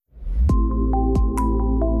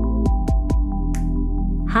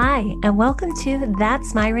Hi, and welcome to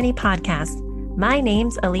That's Myrony podcast. My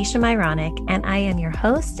name's Alicia Myronic, and I am your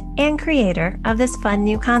host and creator of this fun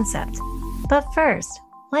new concept. But first,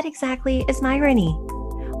 what exactly is Myrony?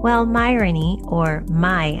 Well, Myrony, or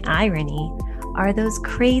my irony, are those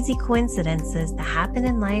crazy coincidences that happen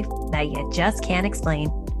in life that you just can't explain.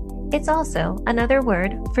 It's also another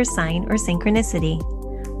word for sign or synchronicity.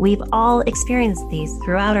 We've all experienced these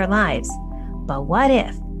throughout our lives. But what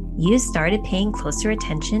if you started paying closer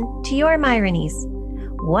attention to your Myronies?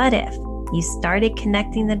 What if you started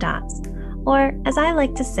connecting the dots? Or, as I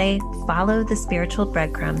like to say, follow the spiritual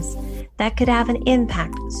breadcrumbs that could have an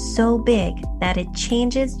impact so big that it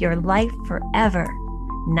changes your life forever.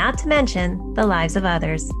 Not to mention the lives of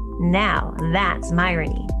others. Now that's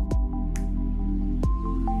Myrony.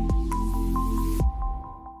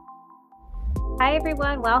 Hi,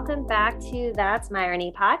 everyone. Welcome back to That's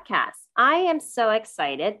Myrony podcast. I am so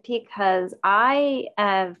excited because I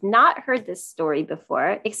have not heard this story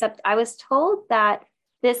before, except I was told that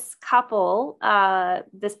this couple,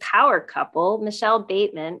 this power couple, Michelle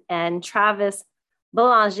Bateman and Travis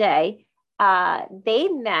Belanger, they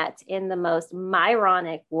met in the most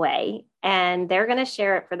Myronic way, and they're going to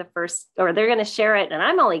share it and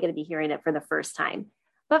I'm only going to be hearing it for the first time.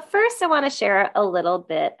 But first, I want to share a little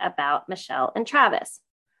bit about Michelle and Travis.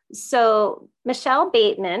 So Michelle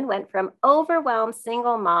Bateman went from overwhelmed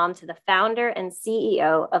single mom to the founder and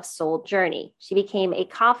CEO of Soul Journey. She became a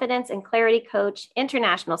confidence and clarity coach,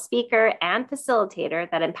 international speaker, and facilitator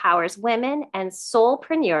that empowers women and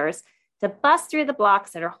soulpreneurs to bust through the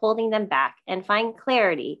blocks that are holding them back and find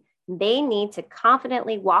clarity they need to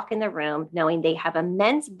confidently walk in the room knowing they have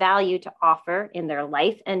immense value to offer in their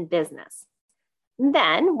life and business.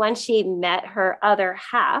 Then, when she met her other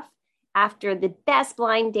half, after the best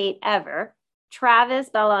blind date ever, Travis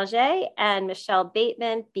Belanger and Michelle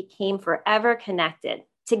Bateman became forever connected.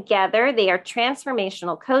 Together, they are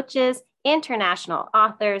transformational coaches, international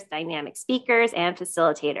authors, dynamic speakers, and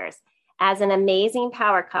facilitators. As an amazing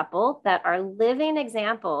power couple that are living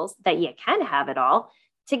examples that you can have it all,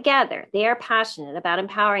 together, they are passionate about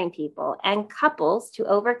empowering people and couples to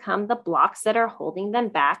overcome the blocks that are holding them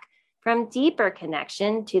back from deeper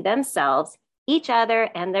connection to themselves, each other,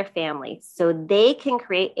 and their families, so they can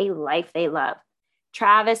create a life they love.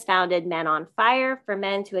 Travis founded Men on Fire for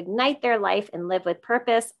men to ignite their life and live with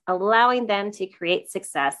purpose, allowing them to create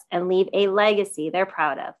success and leave a legacy they're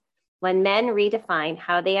proud of. When men redefine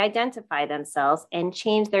how they identify themselves and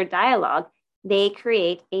change their dialogue, they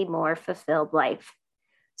create a more fulfilled life.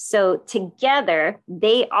 So together,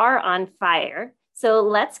 they are on fire. So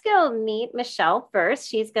let's go meet Michelle first.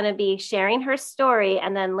 She's going to be sharing her story,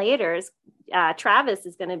 and then later, Travis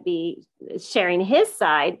is going to be sharing his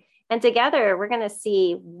side. And together, we're going to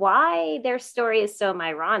see why their story is so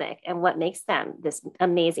Myronic and what makes them this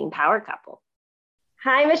amazing power couple.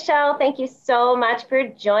 Hi, Michelle. Thank you so much for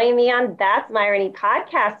joining me on That's Myrony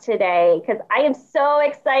podcast today, because I am so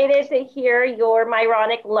excited to hear your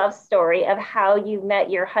Myronic love story of how you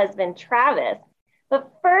met your husband, Travis. But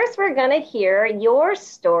first, we're going to hear your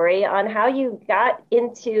story on how you got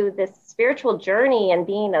into this spiritual journey and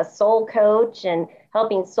being a soul coach and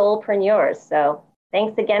helping soulpreneurs. So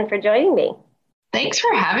thanks again for joining me. Thanks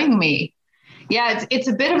for having me. Yeah, it's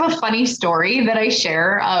a bit of a funny story that I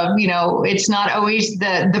share. It's not always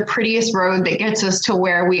the prettiest road that gets us to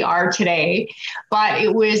where we are today, but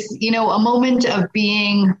it was, a moment of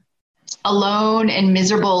being alone and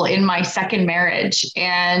miserable in my second marriage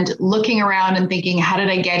and looking around and thinking, how did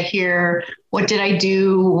I get here? What did I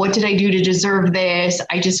do? What did I do to deserve this?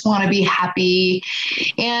 I just want to be happy.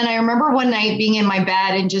 And I remember one night being in my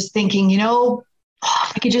bed and just thinking, if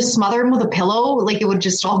I could just smother him with a pillow, like it would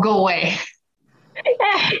just all go away.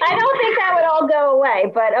 I don't think that would all go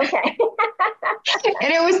away, but okay.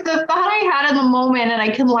 And it was the thought I had in the moment, and I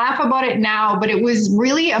can laugh about it now, but it was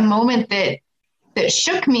really a moment that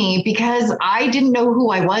shook me because I didn't know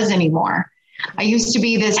who I was anymore. I used to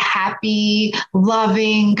be this happy,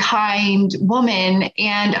 loving, kind woman,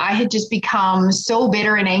 and I had just become so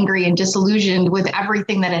bitter and angry and disillusioned with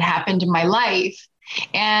everything that had happened in my life.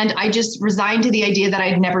 And I just resigned to the idea that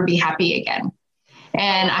I'd never be happy again.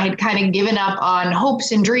 And I had kind of given up on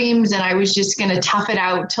hopes and dreams, and I was just going to tough it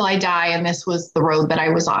out till I die. And this was the road that I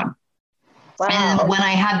was on. Wow. And when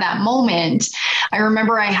I had that moment, I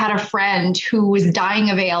remember I had a friend who was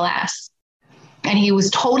dying of ALS, and he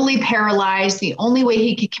was totally paralyzed. The only way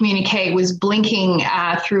he could communicate was blinking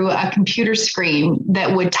through a computer screen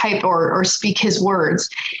that would type or speak his words.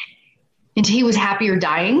 And he was happier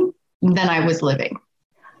dying than I was living.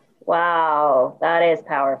 Wow, that is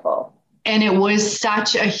powerful. And it was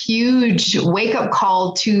such a huge wake up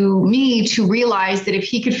call to me to realize that if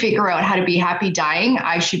he could figure out how to be happy dying,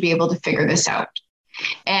 I should be able to figure this out.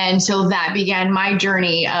 And so that began my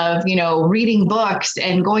journey of, reading books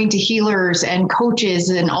and going to healers and coaches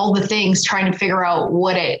and all the things, trying to figure out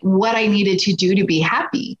what I needed to do to be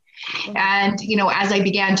happy. And, as I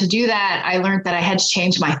began to do that, I learned that I had to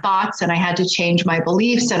change my thoughts and I had to change my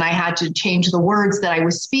beliefs and I had to change the words that I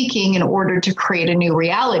was speaking in order to create a new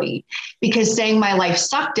reality. Because saying my life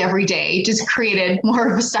sucked every day just created more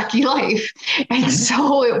of a sucky life. And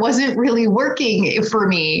so it wasn't really working for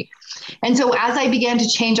me. And so as I began to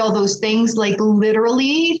change all those things, like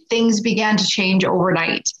literally things began to change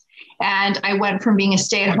overnight. And I went from being a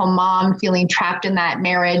stay-at-home mom, feeling trapped in that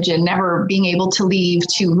marriage and never being able to leave,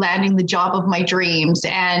 to landing the job of my dreams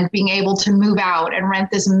and being able to move out and rent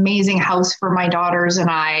this amazing house for my daughters and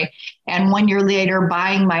I. And 1 year later,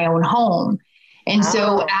 buying my own home. And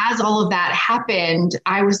so as all of that happened,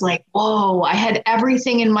 I was like, whoa, I had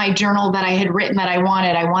everything in my journal that I had written that I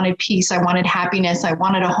wanted. I wanted peace. I wanted happiness. I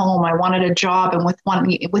wanted a home. I wanted a job. And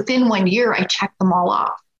within 1 year, I checked them all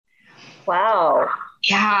off. Wow.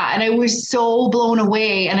 Yeah. And I was so blown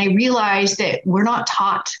away. And I realized that we're not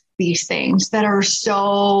taught these things that are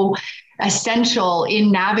so essential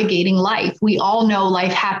in navigating life. We all know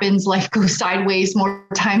life happens, life goes sideways more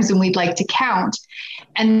times than we'd like to count.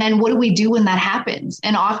 And then what do we do when that happens?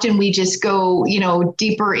 And often we just go,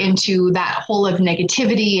 deeper into that hole of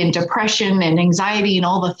negativity and depression and anxiety and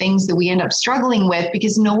all the things that we end up struggling with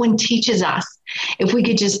because no one teaches us. If we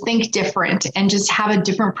could just think different and just have a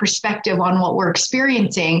different perspective on what we're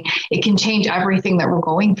experiencing, it can change everything that we're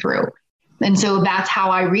going through. And so that's how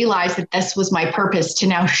I realized that this was my purpose, to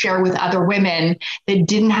now share with other women that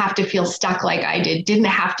didn't have to feel stuck like I did, didn't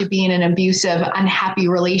have to be in an abusive, unhappy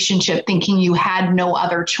relationship, thinking you had no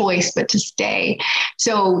other choice but to stay.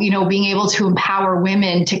 So, being able to empower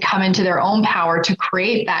women to come into their own power, to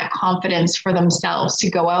create that confidence for themselves, to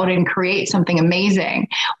go out and create something amazing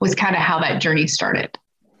was kind of how that journey started.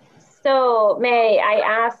 So may I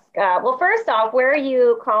ask, well, first off, where are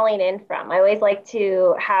you calling in from? I always like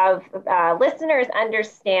to have listeners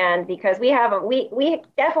understand, because we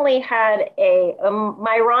definitely had a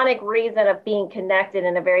ironic reason of being connected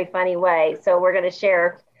in a very funny way. So we're going to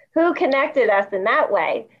share who connected us in that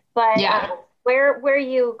way. But yeah. Where are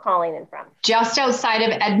you calling in from? Just outside of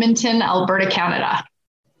Edmonton, Alberta, Canada.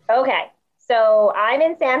 Okay. So I'm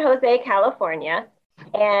in San Jose, California.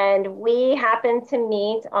 And we happened to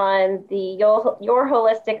meet on the Your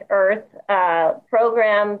Holistic Earth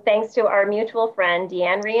program, thanks to our mutual friend,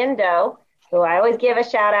 Deanne Riendeau, who I always give a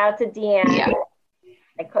shout out to Deanne. Yeah.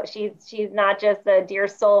 She's not just a dear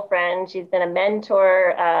soul friend. She's been a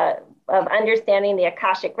mentor of understanding the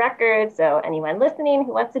Akashic Records. So anyone listening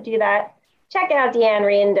who wants to do that, check out Deanne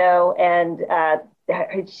Riendeau.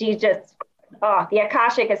 And she's just... Oh, the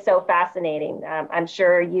Akashic is so fascinating. I'm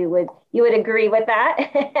sure you would agree with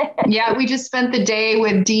that. Yeah, we just spent the day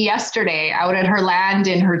with Dee yesterday out at her land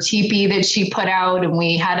in her teepee that she put out, and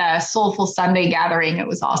we had a Soulful Sunday gathering. It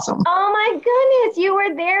was awesome. Oh my goodness, you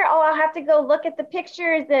were there. Oh, I'll have to go look at the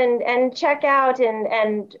pictures and check out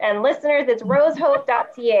and listeners, it's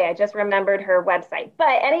rosehope.ca. I just remembered her website.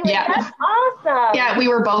 But anyway, yeah. That's awesome. Yeah, we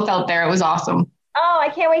were both out there. It was awesome. Oh, I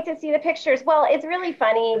can't wait to see the pictures. Well, it's really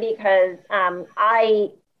funny because I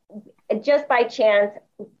just by chance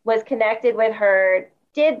was connected with her,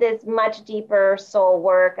 did this much deeper soul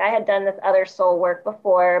work. I had done this other soul work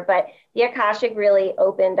before, but the Akashic really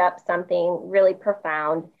opened up something really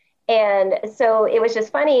profound. And so it was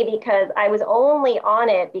just funny because I was only on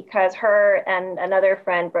it because her and another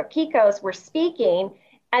friend, Brooke Kikos, were speaking.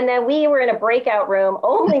 And then we were in a breakout room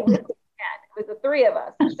only with it was the three of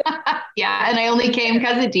us. So, yeah. And I only came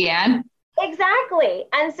because of Deanne. Exactly.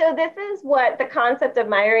 And so this is what the concept of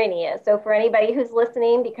Myrony is. So for anybody who's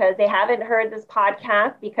listening, because they haven't heard this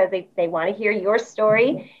podcast, because they want to hear your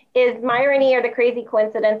story, is Myrony are the crazy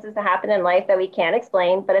coincidences that happen in life that we can't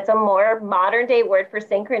explain, but it's a more modern day word for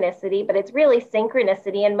synchronicity, but it's really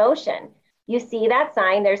synchronicity in motion. You see that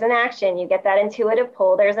sign, there's an action. You get that intuitive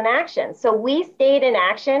pull, there's an action. So we stayed in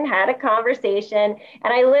action, had a conversation,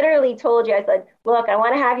 and I literally told you, I said, look, I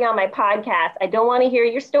want to have you on my podcast. I don't want to hear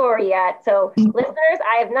your story yet. So listeners,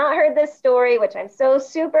 I have not heard this story, which I'm so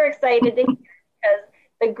super excited to hear, because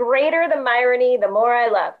the greater the Myrony, the more I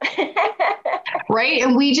love. Right.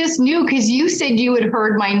 And we just knew because you said you had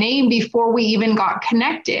heard my name before we even got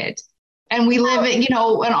connected. And we live at,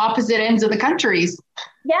 on opposite ends of the countries.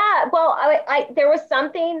 Yeah, well, I there was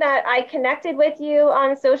something that I connected with you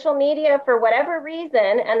on social media for whatever reason.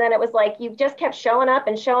 And then it was like, you just kept showing up.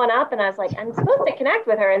 And I was like, I'm supposed to connect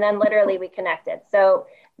with her. And then literally we connected. So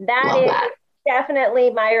That Love is that. definitely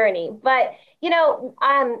my irony. But,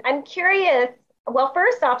 I'm curious. Well,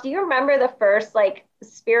 first off, do you remember the first like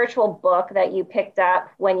spiritual book that you picked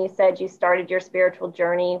up when you said you started your spiritual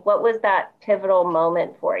journey? What was that pivotal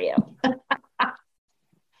moment for you?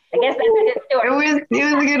 I guess that's a good story. It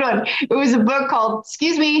was a good one. It was a book called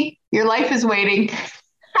 "Excuse Me, Your Life Is Waiting."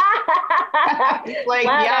 Like,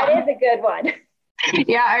 Wow, that yeah, is a good one.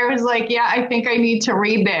 yeah. I was like, yeah, I think I need to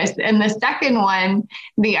read this. And the second one,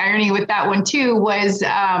 the irony with that one too, was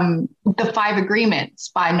The Five Agreements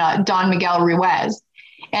by Don Miguel Ruiz.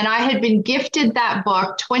 And I had been gifted that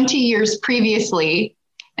book 20 years previously.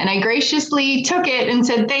 And I graciously took it and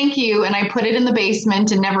said, thank you. And I put it in the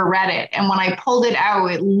basement and never read it. And when I pulled it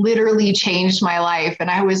out, it literally changed my life. And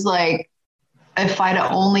I was like, if I'd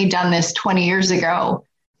only done this 20 years ago,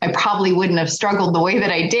 I probably wouldn't have struggled the way that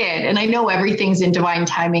I did. And I know everything's in divine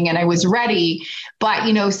timing and I was ready. But,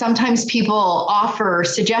 sometimes people offer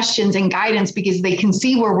suggestions and guidance because they can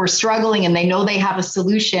see where we're struggling and they know they have a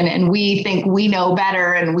solution. And we think we know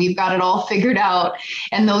better and we've got it all figured out.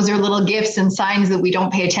 And those are little gifts and signs that we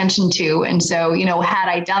don't pay attention to. And so, had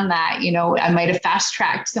I done that, I might have fast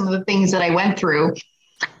tracked some of the things that I went through.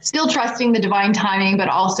 Still trusting the divine timing, but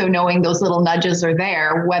also knowing those little nudges are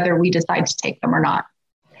there, whether we decide to take them or not.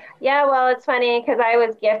 Yeah, well, it's funny because I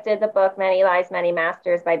was gifted the book Many Lives, Many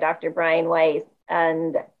Masters by Dr. Brian Weiss.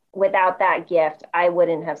 And without that gift, I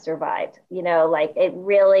wouldn't have survived. Like it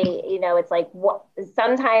really, it's like what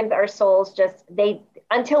sometimes our souls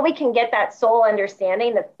until we can get that soul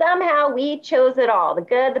understanding that somehow we chose it all, the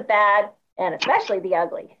good, the bad, and especially the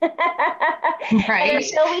ugly. Right. And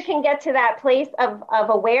until we can get to that place of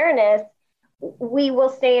awareness, we will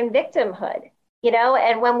stay in victimhood.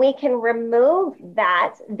 And when we can remove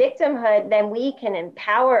that victimhood, then we can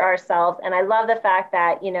empower ourselves. And I love the fact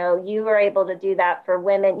that, you were able to do that for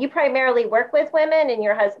women. You primarily work with women and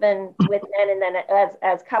your husband with men and then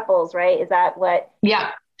as couples, right? Is that what? Yeah.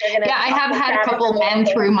 Yeah, I have had a couple of men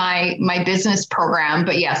through my business program,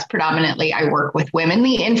 but yes, predominantly I work with women.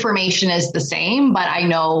 The information is the same, but I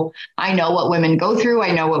know what women go through.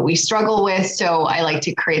 I know what we struggle with. So I like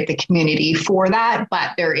to create the community for that.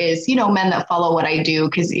 But there is, men that follow what I do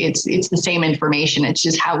because it's the same information. It's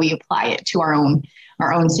just how we apply it to our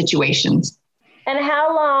own situations. And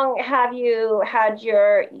how long have you had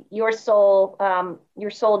your soul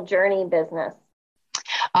journey business?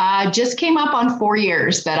 Just came up on 4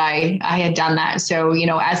 years that I had done that. So,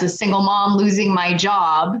 as a single mom losing my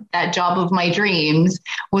job, that job of my dreams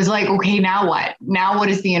was like, okay, now what? Now what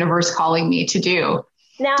is the universe calling me to do?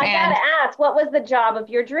 Now I got to ask, what was the job of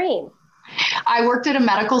your dream? I worked at a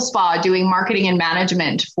medical spa doing marketing and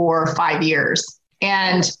management for 5 years.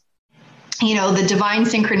 And the divine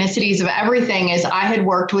synchronicities of everything is I had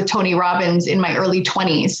worked with Tony Robbins in my early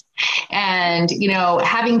 20s and,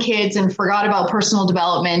 having kids and forgot about personal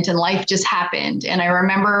development and life just happened. And I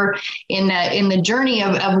remember in the journey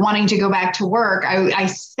of wanting to go back to work, I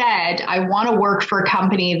said, I want to work for a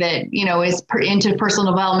company that, is into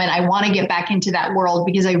personal development. I want to get back into that world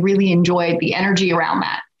because I really enjoyed the energy around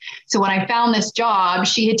that. So when I found this job,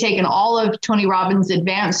 she had taken all of Tony Robbins'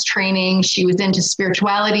 advanced training. She was into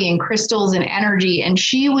spirituality and crystals and energy. And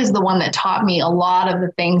she was the one that taught me a lot of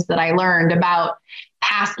the things that I learned about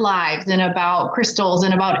past lives and about crystals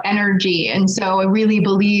and about energy. And so I really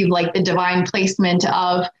believe like the divine placement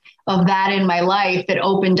of that in my life that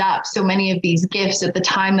opened up so many of these gifts at the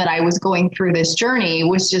time that I was going through this journey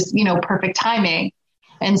was just, perfect timing.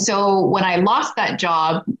 And so when I lost that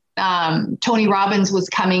job, Tony Robbins was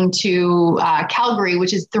coming to Calgary,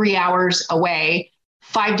 which is 3 hours away,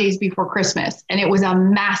 5 days before Christmas. And it was a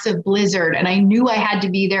massive blizzard. And I knew I had to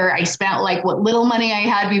be there. I spent like what little money I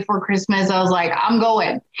had before Christmas. I was like, I'm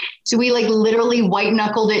going. So we like literally white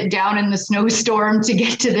knuckled it down in the snowstorm to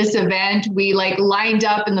get to this event. We like lined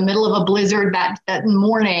up in the middle of a blizzard that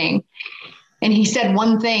morning. And he said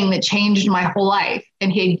one thing that changed my whole life.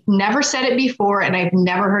 And he'd never said it before. And I've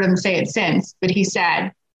never heard him say it since. But he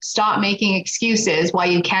said, stop making excuses why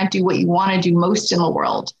you can't do what you want to do most in the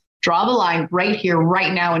world. Draw the line right here,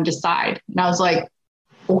 right now, and decide. And I was like,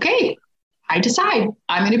 okay, I decide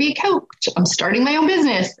I'm going to be a coach. I'm starting my own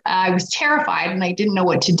business. I was terrified and I didn't know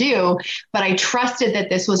what to do, but I trusted that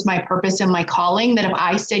this was my purpose and my calling, that if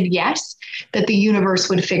I said yes, that the universe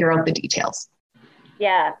would figure out the details.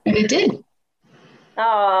 Yeah. And it did. Oh,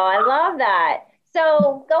 I love that.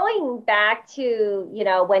 So going back to,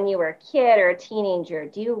 when you were a kid or a teenager,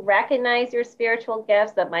 do you recognize your spiritual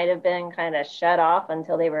gifts that might have been kind of shut off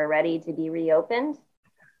until they were ready to be reopened?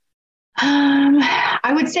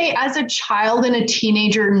 I would say as a child and a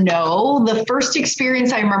teenager, no. The first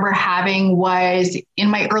experience I remember having was in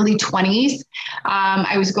my early 20s.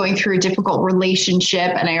 I was going through a difficult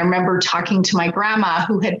relationship, and I remember talking to my grandma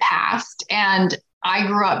who had passed. And I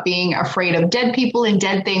grew up being afraid of dead people and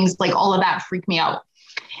dead things, like all of that freaked me out.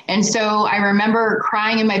 And so I remember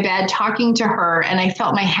crying in my bed, talking to her, and I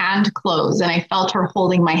felt my hand close and I felt her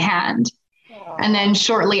holding my hand. And then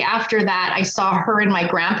shortly after that, I saw her and my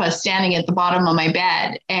grandpa standing at the bottom of my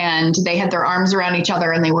bed, and they had their arms around each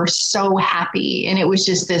other and they were so happy. And it was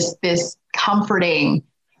just this comforting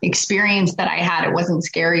experience that I had. It wasn't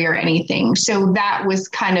scary or anything. So that was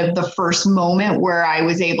kind of the first moment where I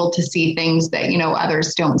was able to see things that,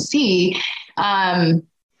 others don't see.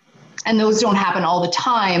 And those don't happen all the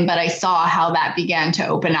time, but I saw how that began to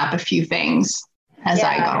open up a few things as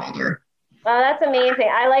I got older. Well, that's amazing.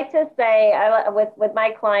 I like to say with my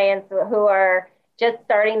clients who are just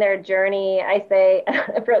starting their journey, I say,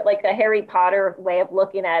 for like the Harry Potter way of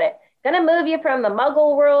looking at it, going to move you from the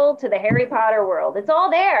Muggle world to the Harry Potter world. It's all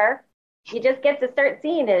there. You just get to start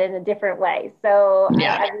seeing it in a different way. So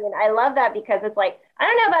yeah. I mean, I love that because it's like, I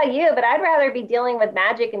don't know about you, but I'd rather be dealing with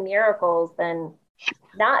magic and miracles than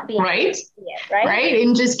not being right. Able to see it, right? Right.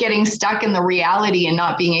 And just getting stuck in the reality and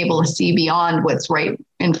not being able to see beyond what's right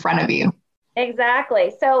in front of you.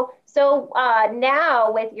 Exactly. So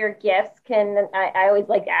now with your gifts, I always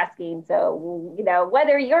like asking, so, what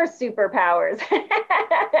are your superpowers?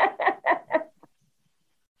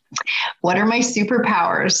 What are my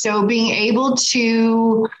superpowers? So being able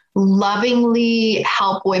to lovingly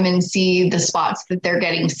help women see the spots that they're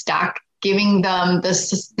getting stuck, giving them the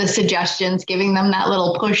suggestions, giving them that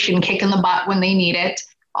little push and kick in the butt when they need it,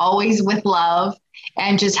 always with love,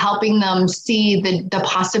 and just helping them see the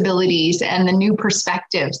possibilities and the new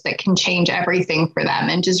perspectives that can change everything for them,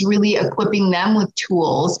 and just really equipping them with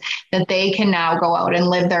tools that they can now go out and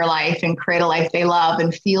live their life and create a life they love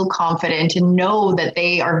and feel confident and know that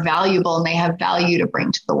they are valuable and they have value to bring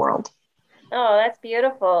to the world. Oh, that's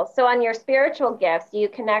beautiful. So on your spiritual gifts, do you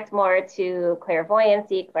connect more to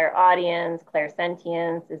clairvoyancy, clairaudience,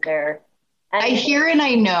 clairsentience? Is there I hear and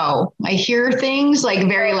I know. I hear things like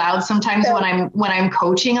very loud sometimes when I'm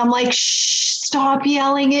coaching. I'm like, shh, stop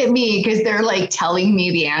yelling at me, because they're like telling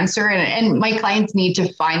me the answer, and my clients need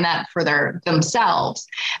to find that for themselves.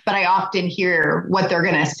 But I often hear what they're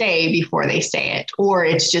going to say before they say it, or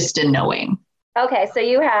it's just a knowing. Okay,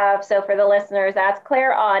 so for the listeners, that's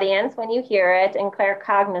clairaudience when you hear it, and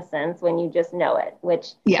claircognizance when you just know it,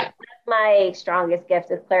 which my strongest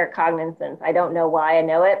gift is claircognizance. I don't know why I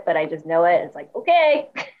know it, but I just know it. It's like, okay.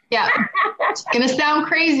 Yeah. It's going to sound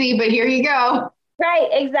crazy, but here you go. Right,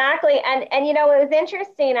 exactly. And it was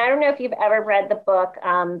interesting. I don't know if you've ever read the book,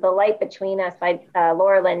 The Light Between Us by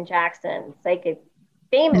Laura Lynn Jackson,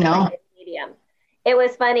 famous medium. It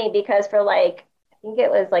was funny because for I think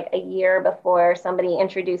it was like a year before somebody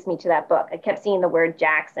introduced me to that book, I kept seeing the word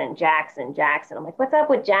Jackson, Jackson, Jackson. I'm like, what's up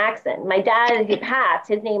with Jackson? My dad, he passed,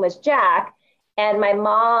 his name was Jack, and my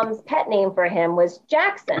mom's pet name for him was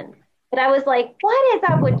Jackson. But I was like, what is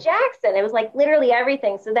up with Jackson? It was like literally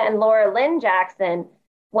everything. So then Laura Lynn Jackson,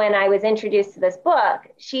 when I was introduced to this book,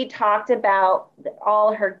 she talked about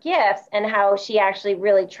all her gifts and how she actually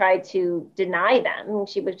really tried to deny them.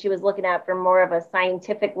 She was looking at for more of a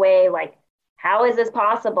scientific way, like, how is this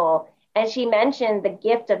possible? And she mentioned the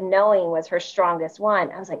gift of knowing was her strongest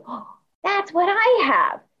one. I was like, oh, that's what I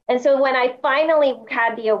have. And so when I finally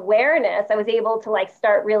had the awareness, I was able to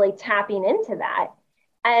start really tapping into that.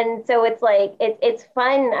 And so it's it's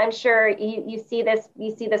fun. I'm sure you see this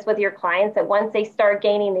with your clients, that once they start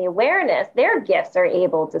gaining the awareness, their gifts are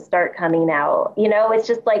able to start coming out. It's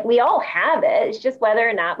just like we all have it. It's just whether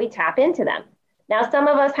or not we tap into them. Now, some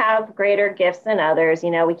of us have greater gifts than others.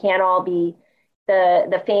 We can't all be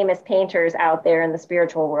the famous painters out there in the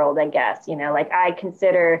spiritual world, I guess. I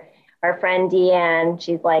consider our friend Deanne,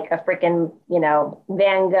 she's like a freaking,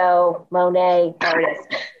 Van Gogh, Monet artist.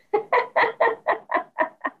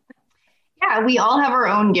 Yeah, we all have our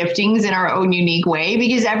own giftings in our own unique way,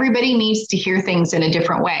 because everybody needs to hear things in a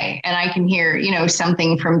different way. And I can hear,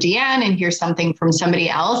 something from Deanne and hear something from somebody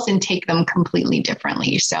else and take them completely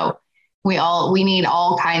differently. So we need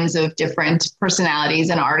all kinds of different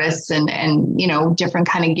personalities and artists and different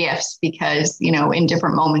kind of gifts, because, in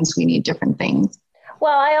different moments we need different things.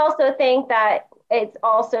 Well, I also think that it's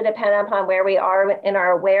also dependent upon where we are in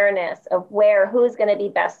our awareness of who's going to be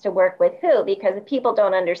best to work with who, because if people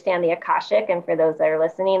don't understand the Akashic, and for those that are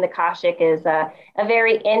listening, the Akashic is a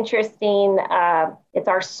very interesting, it's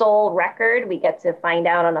our soul record. We get to find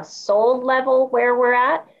out on a soul level where we're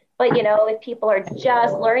at. But, if people are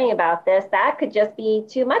just learning about this, that could just be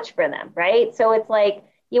too much for them, right? So it's like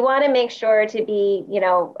you want to make sure to be,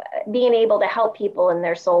 being able to help people in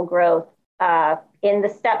their soul growth in the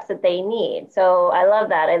steps that they need. So I love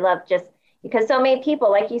that. I love just because so many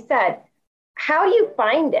people, like you said, how do you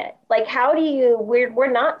find it? Like,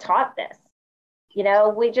 we're not taught this.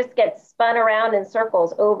 We just get spun around in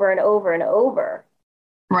circles over and over and over.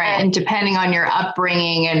 Right. And depending on your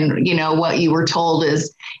upbringing and, what you were told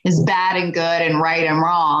is bad and good and right and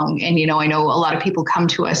wrong. And, I know a lot of people come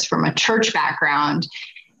to us from a church background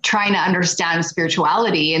trying to understand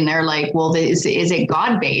spirituality. And they're like, well, is it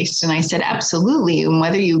God-based? And I said, absolutely. And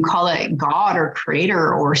whether you call it God or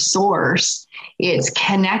creator or source, it's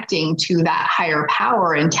connecting to that higher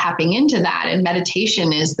power and tapping into that. And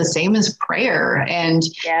meditation is the same as prayer. And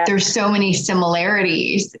there's so many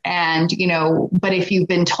similarities. And, but if you've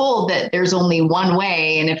been told that there's only one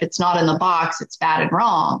way, and if it's not in the box, it's bad and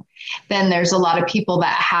wrong, then there's a lot of people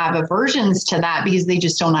that have aversions to that because they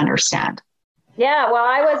just don't understand. Yeah, well,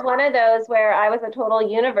 I was one of those where I was a total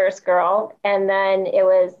universe girl, and then it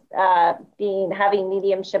was having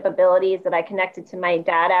mediumship abilities that I connected to my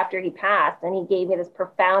dad after he passed, and he gave me this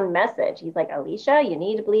profound message. He's like, Alicia, you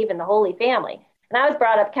need to believe in the Holy Family. And I was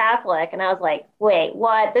brought up Catholic, and I was like, wait,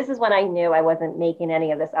 what? This is when I knew I wasn't making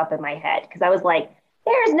any of this up in my head, because I was like,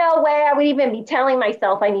 there's no way I would even be telling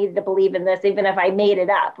myself I needed to believe in this, even if I made it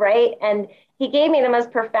up, right? And he gave me the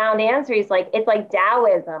most profound answer. He's like, it's like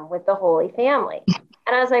Taoism with the Holy Family.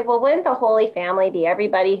 And I was like, well, wouldn't the Holy Family be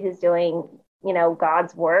everybody who's doing,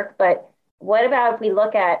 God's work? But what about if we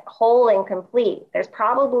look at whole and complete? There's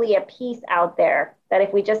probably a piece out there that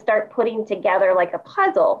if we just start putting together like a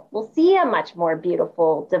puzzle, we'll see a much more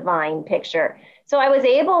beautiful, divine picture. So I was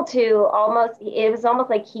able to it was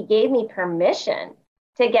almost like he gave me permission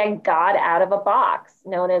to get God out of a box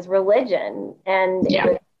known as religion.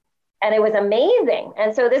 And it was amazing.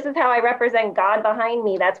 And so this is how I represent God behind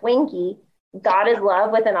me. That's Winky. God is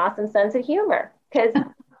love with an awesome sense of humor. Because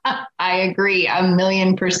I agree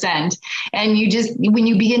 1,000,000%. And when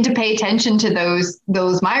you begin to pay attention to those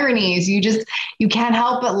Myronies, you can't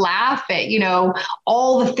help but laugh at,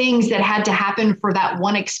 all the things that had to happen for that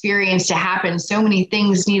one experience to happen. So many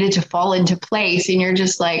things needed to fall into place. And you're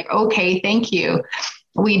just like, okay, thank you.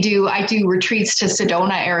 I do retreats to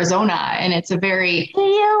Sedona, Arizona, and it's a very...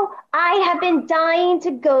 I have been dying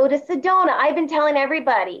to go to Sedona. I've been telling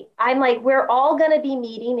everybody, I'm like, we're all going to be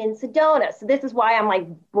meeting in Sedona. So this is why I'm like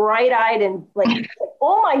bright eyed and like,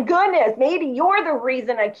 oh my goodness, maybe you're the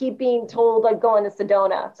reason I keep being told I'm going to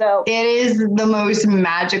Sedona. So it is the most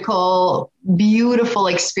magical, beautiful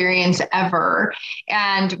experience ever.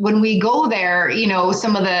 And when we go there,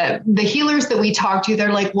 some of the healers that we talk to,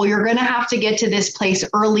 they're like, well, you're going to have to get to this place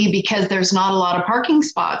early because there's not a lot of parking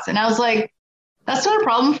spots. And I was like, that's not a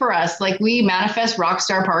problem for us. Like, we manifest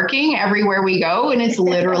rockstar parking everywhere we go, and it's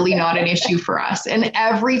literally not an issue for us. And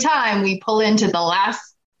every time we pull into the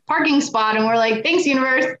last parking spot and we're like, thanks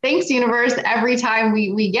universe, every time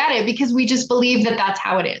we get it, because we just believe that that's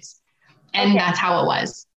how it is. And that's how it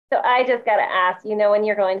was. So I just got to ask, when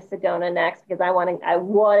you're going to Sedona next, because I want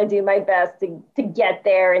to do my best to get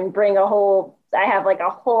there and bring I have like a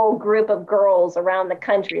whole group of girls around the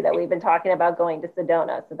country that we've been talking about going to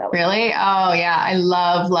Sedona. So that was really? Oh yeah. I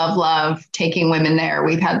love taking women there.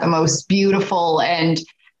 We've had the most beautiful, and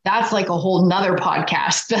that's like a whole nother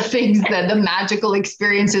podcast. The things the magical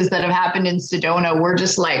experiences that have happened in Sedona, we're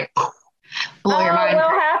just like, blow your mind.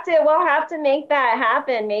 We'll have to make that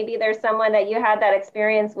happen. Maybe there's someone that you had that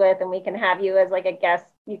experience with, and we can have you as like a guest.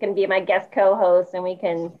 You can be my guest co-host, and we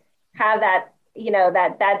can have that,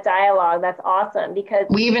 that dialogue. That's awesome, because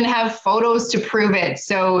we even have photos to prove it.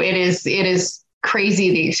 So it is crazy,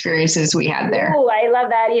 the experiences we had there. Oh, I love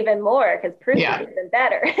that even more, because proof is even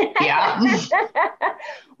better. Yeah.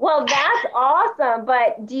 Well, that's awesome.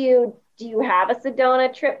 But do you have a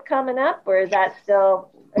Sedona trip coming up, or is that still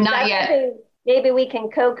not yet? Maybe we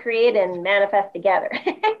can co-create and manifest together.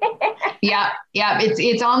 Yeah.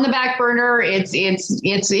 It's on the back burner. It's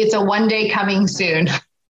a one day coming soon.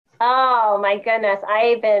 Oh my goodness.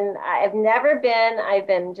 I've never been, I've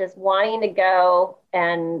been just wanting to go.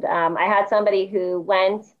 And I had somebody who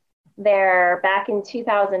went there back in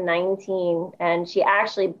 2019, and she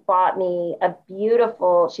actually bought me a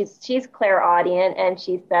beautiful, she's clairaudient, and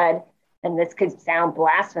she said, and this could sound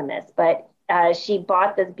blasphemous, but she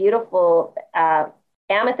bought this beautiful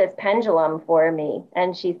amethyst pendulum for me.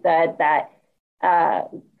 And she said that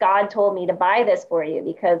God told me to buy this for you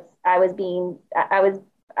because I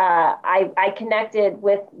connected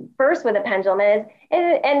with a pendulum,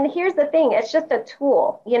 and here's the thing, it's just a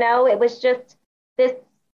tool, it was just this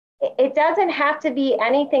it doesn't have to be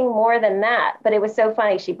anything more than that. But it was so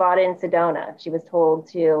funny. She bought it in Sedona. She was told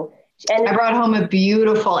to. And I brought home a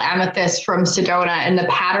beautiful amethyst from Sedona, and the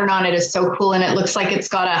pattern on it is so cool. And it looks like it's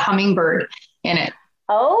got a hummingbird in it.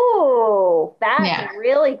 Oh, that's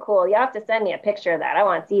really cool. You have to send me a picture of that. I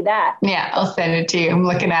want to see that. Yeah, I'll send it to you. I'm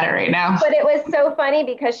looking at it right now. But it was so funny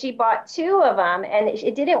because she bought two of them and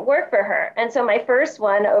it didn't work for her. And so my first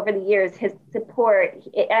one over the years, his support,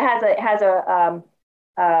 it has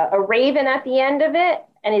a raven at the end of it,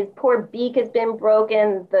 and his poor beak has been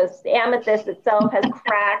broken. The amethyst itself has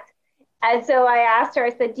cracked. And so I asked her,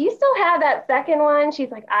 I said, do you still have that second one?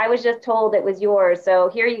 She's like, I was just told it was yours.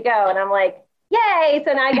 So here you go. And I'm like, yay.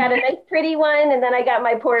 So now I got a nice pretty one. And then I got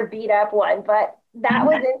my poor beat up one, but that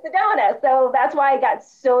was in Sedona. So that's why I got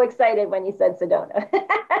so excited when you said Sedona.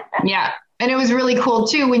 Yeah. And it was really cool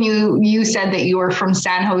too, when you said that you were from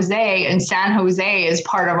San Jose, and San Jose is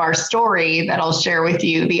part of our story that I'll share with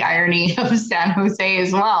you, the irony of San Jose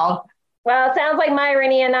as well. Well, it sounds like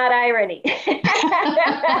Myrony and not irony.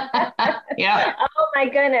 Yeah. Oh my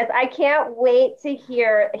goodness. I can't wait to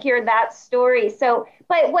hear that story. So,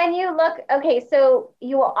 but when you look, okay, so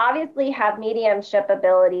you will obviously have mediumship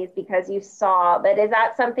abilities because you saw, but is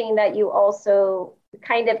that something that you also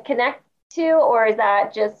kind of connect to, or is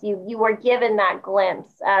that just you were given that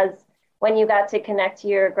glimpse as when you got to connect to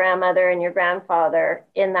your grandmother and your grandfather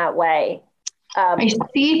in that way? I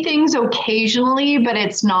see things occasionally, but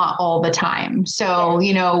it's not all the time. So,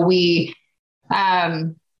 we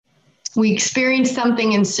experienced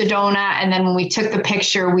something in Sedona, and then when we took the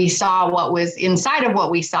picture, we saw what was inside of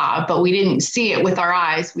what we saw, but we didn't see it with our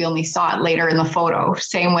eyes. We only saw it later in the photo.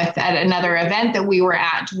 Same with at another event that we were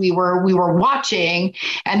at. We were watching,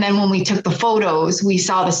 and then when we took the photos, we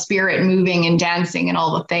saw the spirit moving and dancing and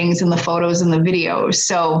all the things in the photos and the videos.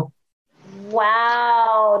 So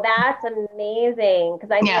wow, that's amazing.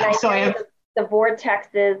 Because I know the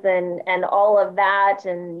vortexes and all of that,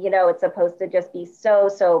 and it's supposed to just be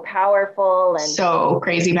so powerful and so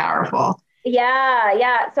crazy powerful.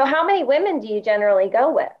 Yeah. So how many women do you generally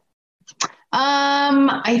go with?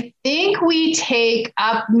 I think we take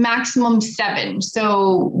up maximum 7.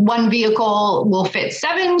 So one vehicle will fit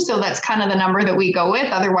 7. So that's kind of the number that we go with.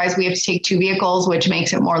 Otherwise, we have to take 2 vehicles, which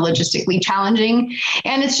makes it more logistically challenging.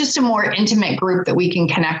 And it's just a more intimate group that we can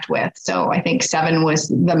connect with. So I think 7 was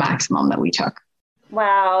the maximum that we took.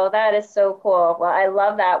 Wow, that is so cool. Well, I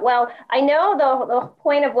love that. Well, I know the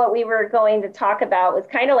point of what we were going to talk about was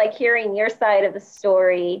kind of like hearing your side of the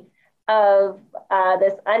story of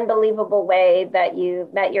this unbelievable way that you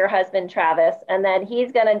met your husband, Travis, and then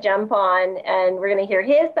he's going to jump on and we're going to hear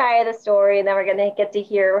his side of the story, and then we're going to get to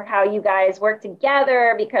hear how you guys work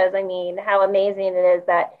together, because I mean, how amazing it is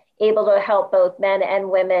that able to help both men and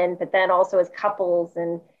women, but then also as couples,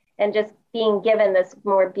 and just being given this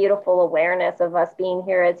more beautiful awareness of us being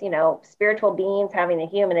here as, spiritual beings having a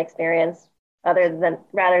human experience rather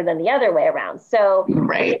than the other way around. So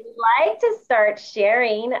right. I'd like to start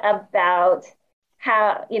sharing about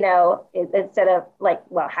how, instead of like,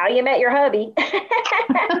 well, how you met your hubby.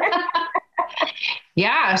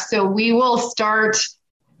 Yeah. So we will start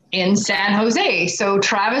in San Jose. So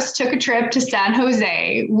Travis took a trip to San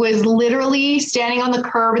Jose, was literally standing on the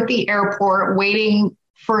curb at the airport waiting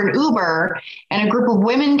for an Uber, and a group of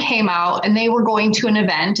women came out and they were going to an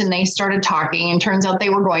event, and they started talking, and turns out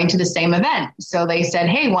they were going to the same event. So they said,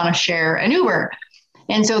 hey, want to share an Uber?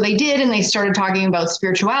 And so they did, and they started talking about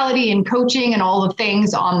spirituality and coaching and all the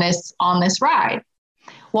things on this ride.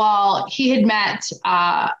 Well, he had met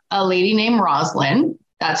a lady named Rosalind.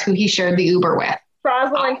 That's who he shared the Uber with.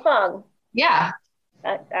 Rosalind Fung. Yeah.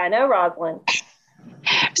 I know Rosalind.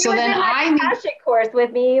 So then I Akashic course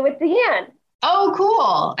with me with Deanne. Oh,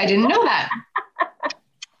 cool. I didn't know that.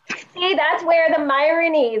 See, that's where the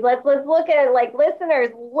Myronies, let's look at it, like, listeners,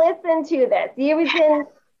 listen to this. He was in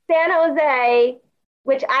San Jose,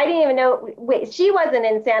 which I didn't even know. Wait, she wasn't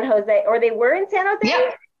in San Jose, or they were in San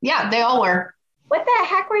Jose? Yeah, they all were. What the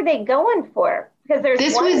heck were they going for? Because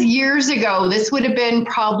this was years ago. This would have been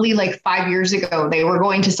probably like 5 years ago. They were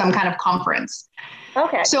going to some kind of conference.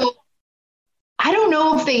 Okay. So I don't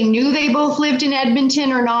know if they knew they both lived in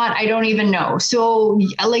Edmonton or not. I don't even know. So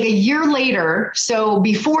like a year later, so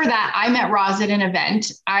before that, I met Roz at an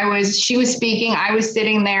event. She was speaking. I was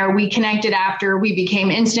sitting there. We connected after. We became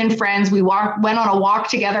instant friends. We went on a walk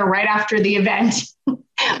together right after the event.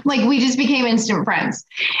 Like, we just became instant friends.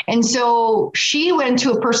 And so she went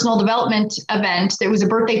to a personal development event. There was a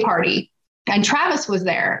birthday party, and Travis was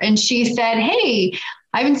there. And she said, hey,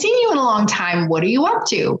 I haven't seen you in a long time. What are you up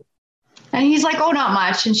to? And he's like, oh, not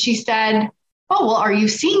much. And she said, oh, well, are you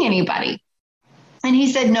seeing anybody? And he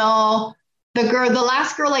said, no, The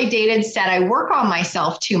last girl I dated said I work on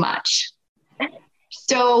myself too much.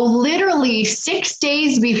 So literally 6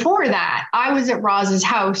 days before that, I was at Roz's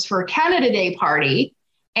house for a Canada Day party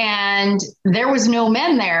and there was no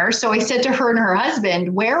men there. So I said to her and her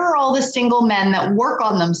husband, where are all the single men that work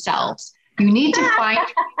on themselves? You need to find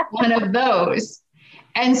one of those.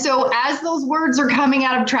 And so as those words are coming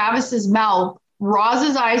out of Travis's mouth,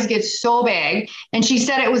 Roz's eyes get so big. And she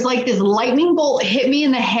said it was like this lightning bolt hit me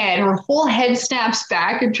in the head. Her whole head snaps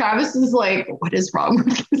back. And Travis is like, what is wrong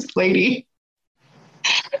with this lady?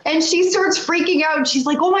 And she starts freaking out. She's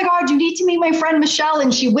like, oh my God, you need to meet my friend Michelle.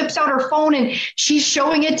 And she whips out her phone and she's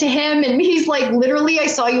showing it to him. And he's like, literally, I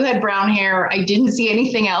saw you had brown hair. I didn't see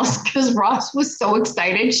anything else because Roz was so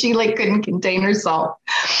excited. She like couldn't contain herself.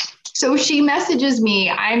 So she messages me.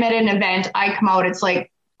 I'm at an event. I come out. It's like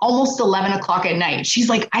almost 11 o'clock at night. She's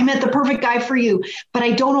like, I met the perfect guy for you, but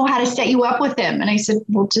I don't know how to set you up with him. And I said,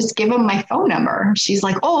 well, just give him my phone number. She's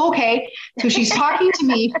like, oh, okay. So she's talking to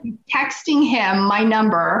me, texting him my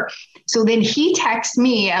number. So then he texts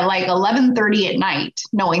me at like 11:30 at night,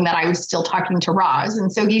 knowing that I was still talking to Roz.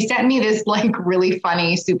 And so he sent me this like really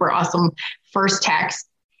funny, super awesome first text.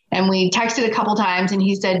 And we texted a couple times and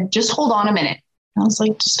he said, just hold on a minute. I was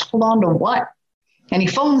like, just hold on to what? And he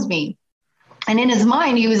phones me. And in his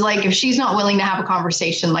mind, he was like, if she's not willing to have a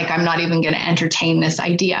conversation, like I'm not even going to entertain this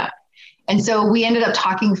idea. And so we ended up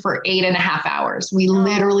talking for 8.5 hours. We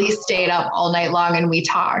literally stayed up all night long and we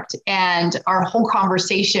talked. And our whole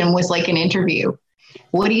conversation was like an interview.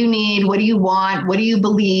 What do you need? What do you want? What do you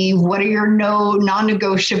believe? What are your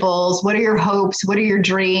non-negotiables? What are your hopes? What are your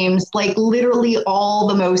dreams? Like literally all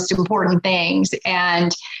the most important things.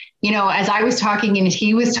 And you know, as I was talking and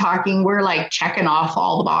he was talking, we're like checking off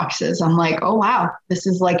all the boxes. I'm like, oh, wow, this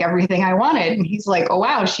is like everything I wanted. And he's like, oh,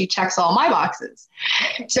 wow, she checks all my boxes.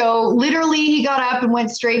 So literally he got up and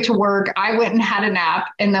went straight to work. I went and had a nap.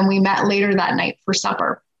 And then we met later that night for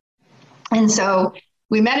supper. And so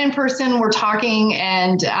we met in person, we're talking,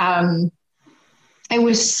 and it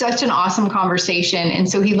was such an awesome conversation. And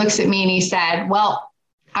so he looks at me and he said, well,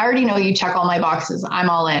 I already know you check all my boxes.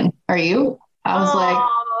 I'm all in. Are you? I was like,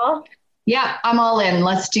 yeah, I'm all in.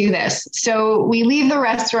 Let's do this. So we leave the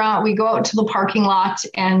restaurant, we go out to the parking lot.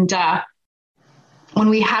 And when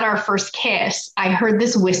we had our first kiss, I heard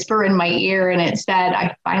this whisper in my ear and it said,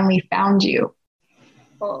 I finally found you.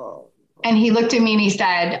 Oh. And he looked at me and he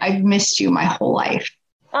said, I've missed you my whole life.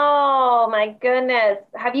 Oh my goodness.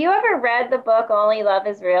 Have you ever read the book Only Love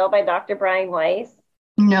is Real by Dr. Brian Weiss?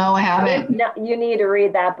 No, I haven't. No, you need to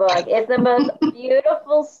read that book. It's the most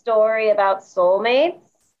beautiful story about soulmates.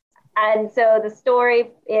 And so the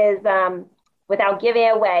story is, without giving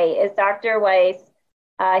away, is Dr. Weiss.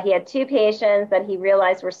 He had 2 patients that he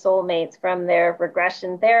realized were soulmates from their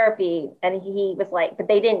regression therapy. And he was like, but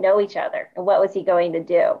they didn't know each other. And what was he going to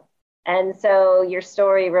do? And so your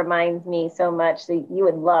story reminds me so much. So you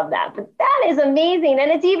would love that. But that is amazing. And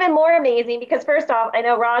it's even more amazing because first off, I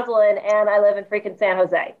know Rosalind and I live in freaking San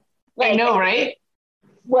Jose. Like, I know, right?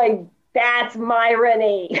 Like, that's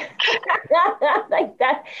Myrony. Like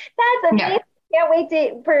that's amazing. Yeah. Can't wait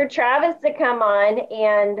for Travis to come on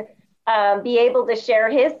and be able to share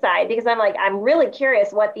his side because I'm really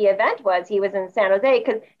curious what the event was. He was in San Jose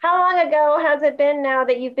because how long ago has it been now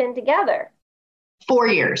that you've been together? 4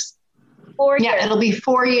 years. 4 years. Yeah, it'll be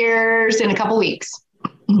 4 years in a couple weeks.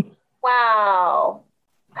 Wow.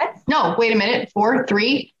 No, wait a minute. 4,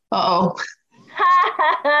 3. Uh-oh.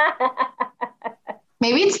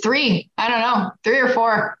 Maybe it's 3. I don't know. 3 or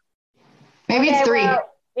 4. Maybe it's 3. Well,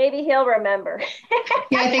 maybe he'll remember.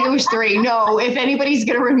 Yeah, I think it was 3. No, if anybody's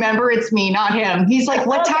going to remember, it's me, not him. He's like,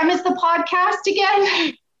 what time is the podcast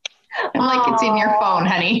again? I'm like, it's in your phone,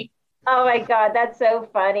 honey. Oh my God, that's so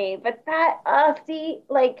funny. But that's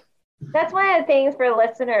one of the things for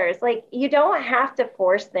listeners. Like, you don't have to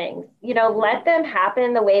force things, let them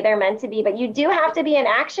happen the way they're meant to be, but you do have to be in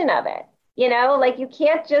action of it. You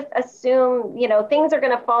can't just assume, things are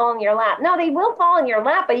going to fall in your lap. No, they will fall in your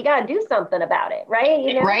lap, but you got to do something about it.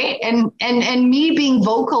 Right. Right. And me being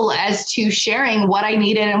vocal as to sharing what I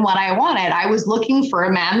needed and what I wanted. I was looking for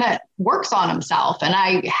a man that works on himself. And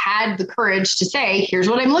I had the courage to say, here's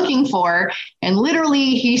what I'm looking for. And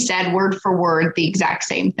literally he said word for word, the exact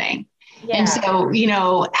same thing. Yeah. And so,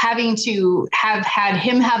 having to have had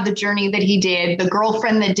him have the journey that he did, the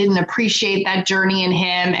girlfriend that didn't appreciate that journey in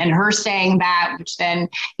him and her saying that, which then,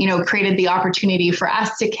 created the opportunity for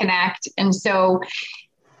us to connect. And so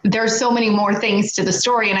there's so many more things to the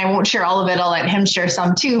story and I won't share all of it. I'll let him share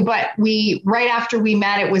some too. But right after we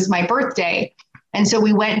met, it was my birthday. And so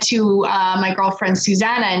we went to my girlfriend,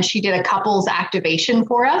 Susanna, and she did a couples activation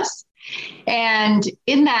for us. And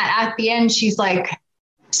in that, at the end, she's like,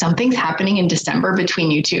 something's happening in December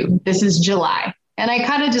between you two. This is July. And I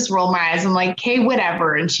kind of just rolled my eyes. I'm like, hey,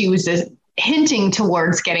 whatever. And she was just hinting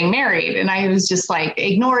towards getting married. And I was just like,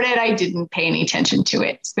 ignored it. I didn't pay any attention to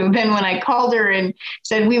it. So then when I called her and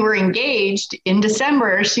said we were engaged in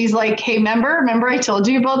December, she's like, hey, remember I told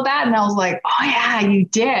you about that? And I was like, oh yeah, you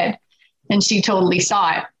did. And she totally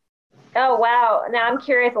saw it. Oh, wow. Now I'm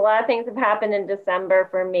curious. A lot of things have happened in December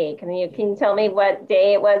for me. Can you tell me what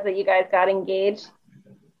day it was that you guys got engaged?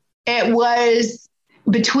 It was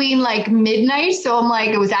between like midnight. So I'm like,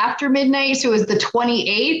 it was after midnight. So it was the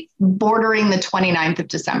 28th, bordering the 29th of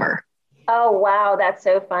December. Oh, wow. That's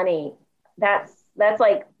so funny. That's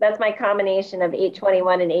my combination of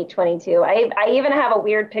 8/21 and 8/22. I even have a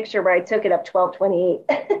weird picture where I took it up 12/28.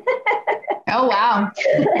 Oh, wow.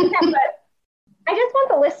 But I just want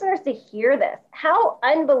the listeners to hear this. How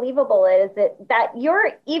unbelievable it is that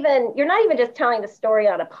you're not even just telling the story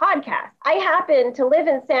on a podcast. I happen to live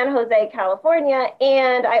in San Jose, California,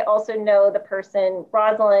 and I also know the person,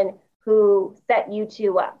 Rosalind, who set you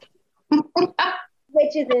two up,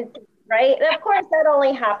 which is insane, right? And of course, that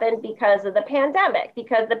only happened because of the pandemic,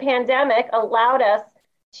 because the pandemic allowed us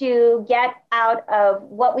to get out of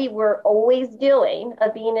what we were always doing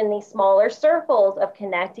of being in these smaller circles of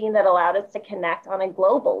connecting that allowed us to connect on a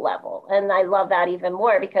global level. And I love that even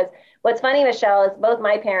more because what's funny, Michelle, is both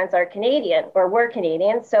my parents are Canadian or were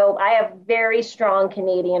Canadian. So I have very strong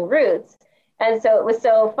Canadian roots. And so it was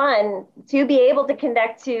so fun to be able to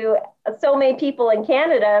connect to so many people in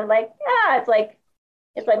Canada. I'm like, yeah, it's like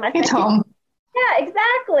my it's home. Yeah,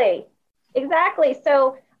 exactly.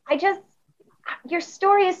 So your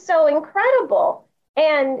story is so incredible.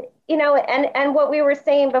 And, and what we were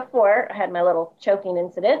saying before, I had my little choking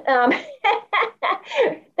incident,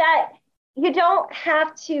 that you don't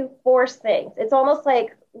have to force things. It's almost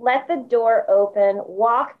like let the door open,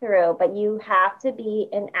 walk through, but you have to be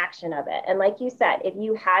in action of it. And like you said, if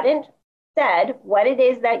you hadn't said what it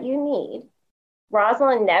is that you need,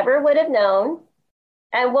 Rosalind never would have known.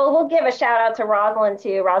 And we'll give a shout out to Rosalind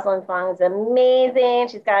too. Rosalind Fong is amazing.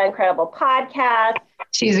 She's got an incredible podcast.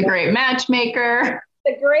 She's a great matchmaker.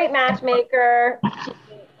 A great matchmaker.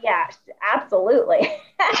 Yeah, absolutely.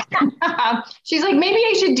 She's like, maybe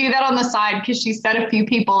I should do that on the side because she set a few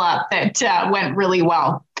people up that went really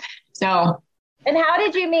well. So. And how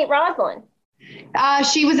did you meet Rosalind?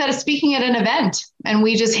 She was speaking at an event and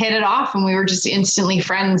we just hit it off and we were just instantly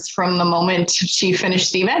friends from the moment she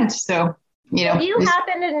finished the event. So. Do you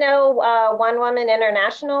happen to know One Woman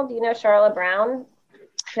International? Do you know Charlotte Brown?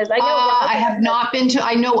 Because I know I have not been to.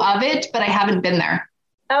 I know of it, but I haven't been there.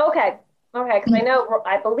 Oh, okay. Because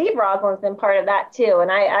I believe Rosalind's been part of that too,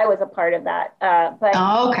 and I was a part of that. But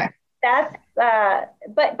okay. That's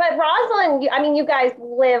but Rosalind, you guys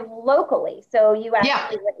live locally, so you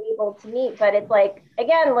actually were able to meet. But it's like,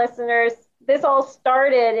 again, listeners, this all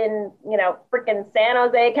started in freaking San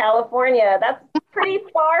Jose, California. That's pretty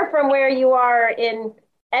far from where you are in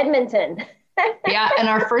Edmonton. Yeah, and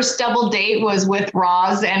our first double date was with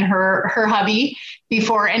Roz and her hubby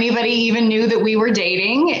before anybody even knew that we were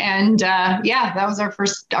dating. And that was our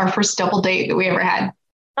first double date that we ever had.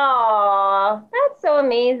 Oh, that's so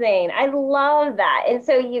amazing. I love that. And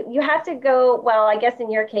so you have to go, well, I guess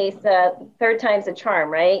in your case, third time's a charm,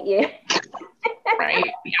 right?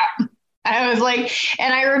 Right. Yeah. I was like,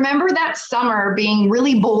 and I remember that summer being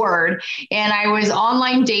really bored and I was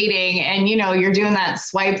online dating and, you're doing that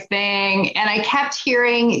swipe thing. And I kept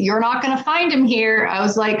hearing, you're not going to find him here. I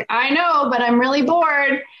was like, I know, but I'm really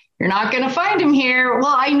bored. You're not going to find him here.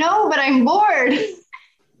 Well, I know, but I'm bored.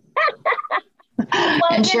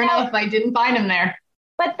 Well, and sure enough, I didn't find him there.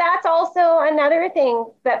 But that's also another thing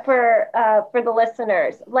that for the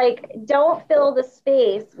listeners, like, don't fill the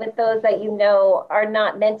space with those that are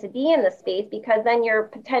not meant to be in the space, because then you're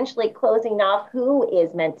potentially closing off who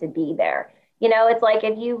is meant to be there. It's like,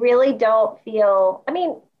 if you really don't feel,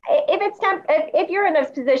 if you're in a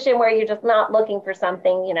position where you're just not looking for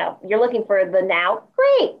something, you're looking for the now,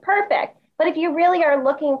 great, perfect. But if you really are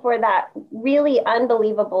looking for that really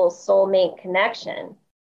unbelievable soulmate connection,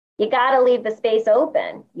 you got to leave the space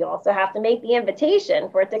open. You also have to make the invitation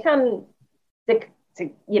for it to come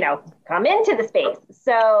come into the space.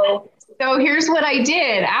 So here's what I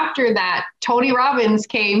did after that. Tony Robbins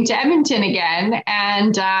came to Edmonton again,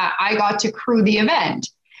 and I got to crew the event.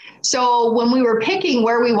 So when we were picking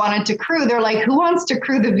where we wanted to crew, they're like, who wants to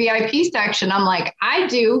crew the VIP section? I'm like, I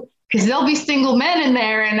do, because there'll be single men in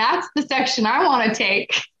there, and that's the section I want to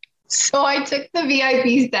take. So I took the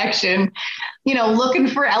VIP section, looking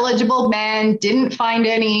for eligible men, didn't find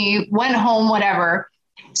any, went home, whatever.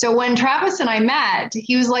 So when Travis and I met,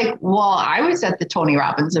 he was like, well, I was at the Tony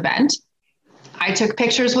Robbins event. I took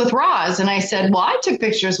pictures with Roz. And I said, well, I took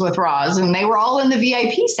pictures with Roz and they were all in the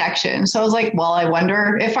VIP section. So I was like, well, I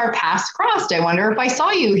wonder if our paths crossed. I wonder if I saw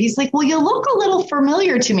you. He's like, well, you look a little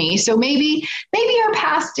familiar to me. So maybe our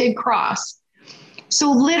paths did cross. So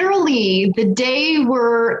literally the day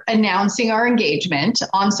we're announcing our engagement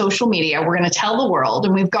on social media, we're going to tell the world,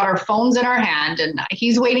 and we've got our phones in our hand and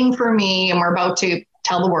he's waiting for me and we're about to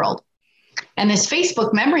tell the world. And this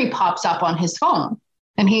Facebook memory pops up on his phone.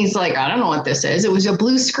 And he's like, I don't know what this is. It was a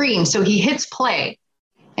blue screen. So he hits play.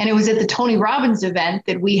 And it was at the Tony Robbins event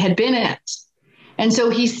that we had been at. And so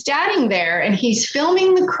he's standing there and he's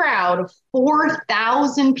filming the crowd of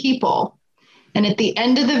 4,000 people. And at the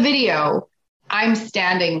end of the video, I'm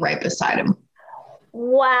standing right beside him.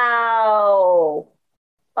 Wow.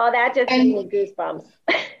 Oh, that just gave me goosebumps.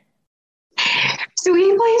 So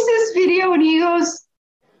he plays this video and he goes,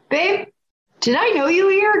 babe, did I know you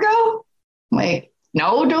a year ago? I'm like,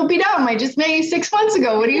 no, don't be dumb. I just met you 6 months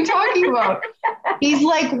ago. What are you talking about? He's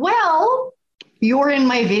like, well, you're in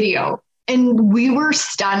my video. And we were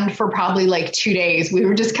stunned for probably like 2 days. We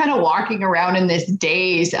were just kind of walking around in this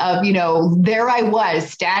daze of, there I was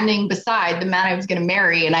standing beside the man I was going to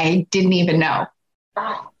marry and I didn't even know.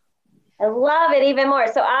 Oh, I love it even more.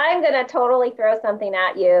 So I'm going to totally throw something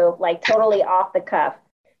at you, like totally off the cuff.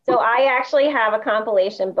 So I actually have a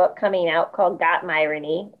compilation book coming out called Got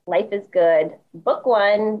Myrony, Life is Good, Book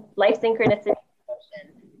 1, Life Synchronicity.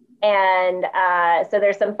 And so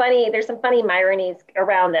there's some funny Myronies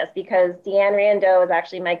around this because Deanne Rando is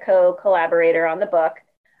actually my co-collaborator on the book.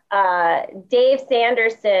 Dave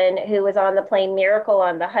Sanderson, who was on the plane Miracle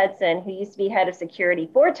on the Hudson, who used to be head of security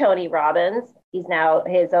for Tony Robbins. He's now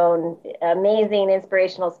his own amazing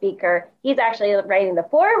inspirational speaker. He's actually writing the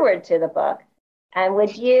foreword to the book. And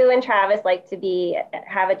would you and Travis like to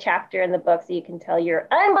have a chapter in the book so you can tell your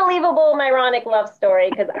unbelievable Myronic love story?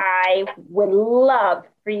 Because I would love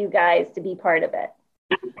for you guys to be part of it.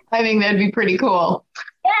 I think that'd be pretty cool.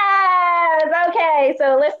 Yes. Okay.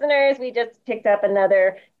 So listeners, we just picked up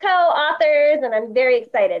another co-authors and I'm very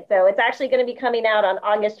excited. So it's actually going to be coming out on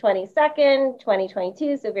August 22nd,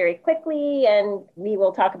 2022. So very quickly, and we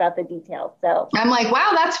will talk about the details. So I'm like,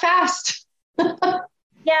 wow, that's fast.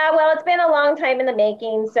 Yeah, well, it's been a long time in the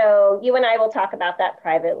making, so you and I will talk about that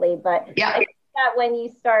privately. But yeah. I think that when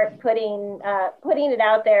you start putting it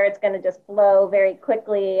out there, it's going to just flow very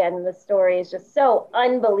quickly, and the story is just so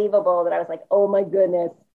unbelievable that I was like, oh my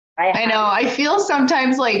goodness. I know. I feel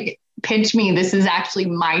sometimes like, pinch me, this is actually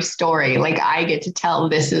my story. Like I get to tell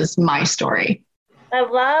this is my story. I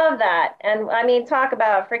love that. And I mean, talk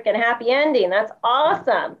about a freaking happy ending. That's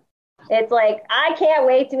awesome. It's like, I can't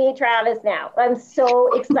wait to meet Travis now. I'm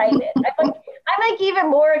so excited. I'm like even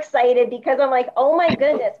more excited because I'm like, oh my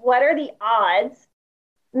goodness, what are the odds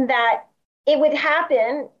that it would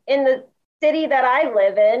happen in the city that I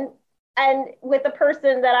live in and with the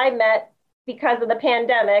person that I met because of the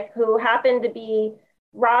pandemic who happened to be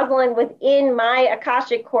Rosalind within my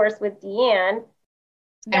Akashic course with Deanne.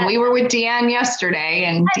 And we were with Deanne yesterday.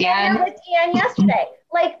 And Deanne with Deanne yesterday.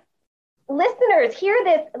 Like, listeners, hear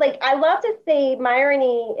this. Like, I love to say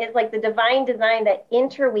Myrony is like the divine design that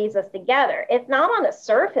interweaves us together. It's not on a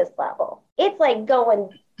surface level. It's like going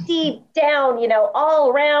deep down, all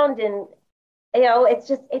around. And,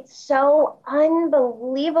 it's so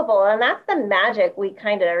unbelievable. And that's the magic we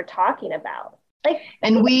kind of are talking about.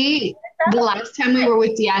 And the last time we were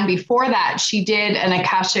with Deanne before that, she did an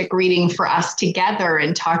Akashic reading for us together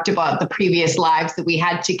and talked about the previous lives that we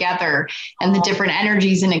had together and the different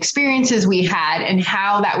energies and experiences we had and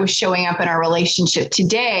how that was showing up in our relationship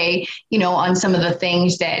today, on some of the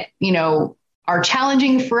things that, are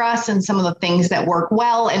challenging for us and some of the things that work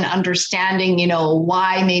well and understanding,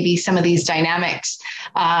 why maybe some of these dynamics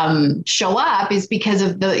show up is because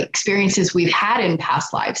of the experiences we've had in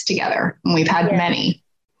past lives together. And we've had many.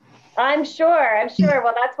 I'm sure.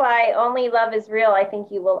 Well, that's why Only Love is Real. I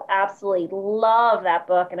think you will absolutely love that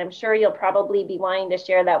book. And I'm sure you'll probably be wanting to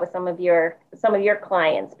share that with some of your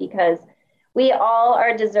clients because we all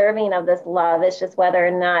are deserving of this love. It's just whether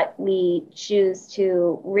or not we choose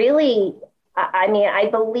to really, I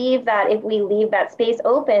believe that if we leave that space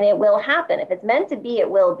open, it will happen. If it's meant to be,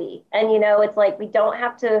 it will be. And, it's like, we don't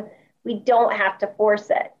have to force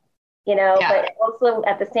it, but also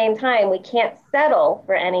at the same time, we can't settle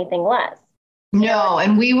for anything less. No.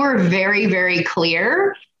 And we were very, very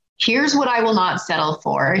clear. Here's what I will not settle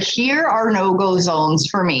for. Here are no-go zones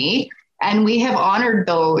for me. And we have honored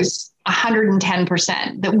those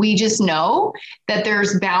 110%, that we just know that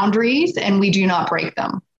there's boundaries and we do not break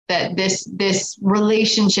them. that this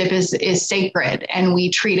relationship is sacred and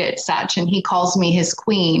we treat it such. And he calls me his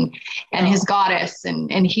queen and his goddess,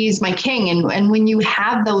 and he's my king. And when you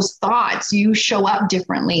have those thoughts, you show up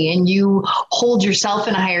differently and you hold yourself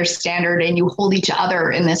in a higher standard and you hold each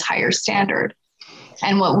other in this higher standard.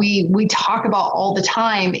 And what we talk about all the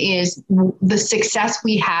time is the success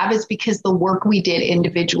we have is because the work we did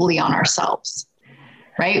individually on ourselves.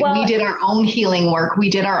 Right? Well, we did our own healing work. We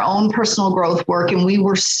did our own personal growth work, and we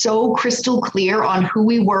were so crystal clear on who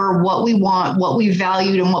we were, what we want, what we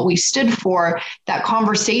valued, and what we stood for. That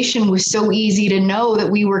conversation was so easy to know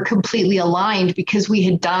that we were completely aligned because we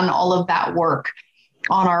had done all of that work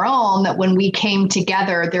on our own, that when we came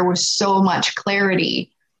together, there was so much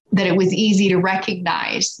clarity that it was easy to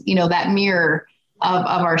recognize, that mirror of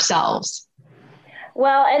ourselves.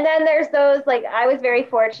 Well, and then there's those, like, I was very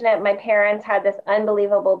fortunate. My parents had this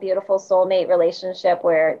unbelievable, beautiful soulmate relationship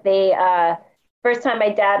where they, first time my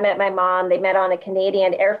dad met my mom, they met on a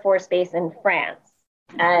Canadian Air Force base in France.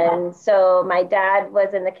 And so my dad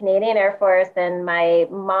was in the Canadian Air Force and my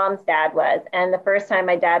mom's dad was. And the first time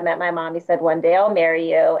my dad met my mom, he said, one day I'll marry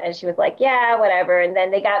you. And she was like, yeah, whatever. And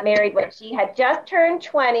then they got married when she had just turned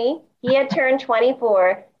 20. He had turned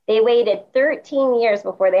 24. They waited 13 years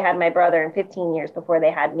before they had my brother and 15 years before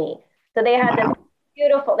they had me. So they had this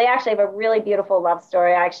beautiful, they actually have a really beautiful love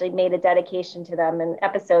story. I actually made a dedication to them in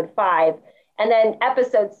episode 5. And then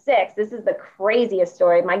episode 6, this is the craziest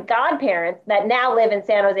story. My godparents that now live in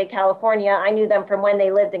San Jose, California, I knew them from when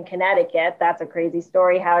they lived in Connecticut. That's a crazy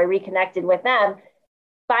story, how I reconnected with them.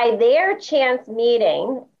 By their chance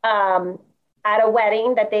meeting at a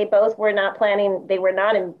wedding that they both were not planning, they were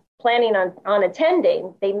not planning on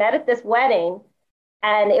attending. They met at this wedding,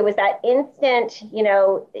 and it was that instant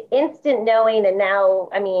knowing. And now,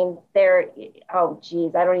 I mean, they're, oh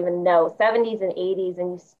geez, I don't even know, 70s and 80s,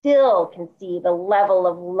 and you still can see the level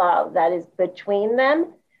of love that is between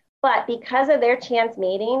them. But because of their chance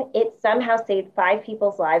meeting, it somehow saved 5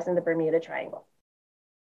 people's lives in the Bermuda Triangle.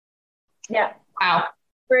 Yeah. Wow.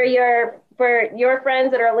 For your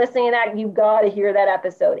friends that are listening to that, you got to hear that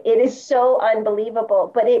episode. It is so unbelievable,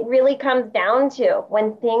 but it really comes down to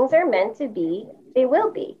when things are meant to be, they will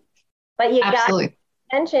be. But you got to pay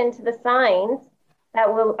attention to the signs that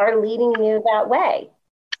are leading you that way.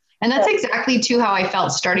 And that's exactly too how I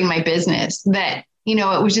felt starting my business, that,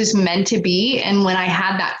 it was just meant to be. And when I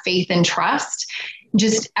had that faith and trust,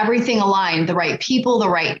 just everything aligned, the right people, the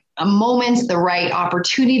right moments, the right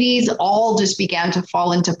opportunities, all just began to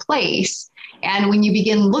fall into place. And when you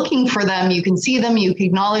begin looking for them, you can see them, you can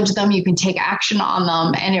acknowledge them, you can take action on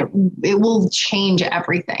them, and it will change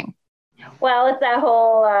everything. Well, it's that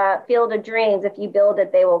whole field of dreams. If you build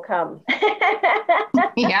it, they will come.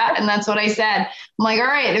 Yeah. And that's what I said. I'm like, all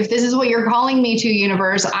right, if this is what you're calling me to,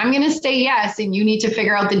 universe, I'm going to say yes. And you need to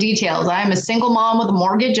figure out the details. I'm a single mom with a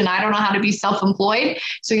mortgage and I don't know how to be self-employed.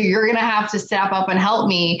 So you're going to have to step up and help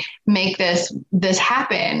me make this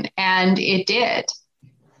happen. And it did.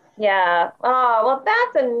 Yeah. Oh, well,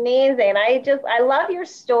 that's amazing. I love your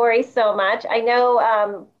story so much. I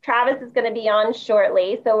know Travis is going to be on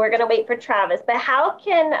shortly, so we're going to wait for Travis. But how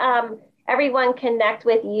can everyone connect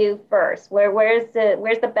with you first? Where's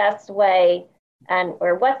the best way,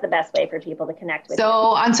 or what's the best way for people to connect with you? So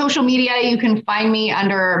on social media, you can find me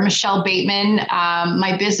under Michelle Bateman.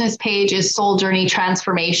 My business page is Soul Journey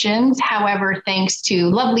Transformations. However, thanks to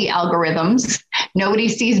lovely algorithms, nobody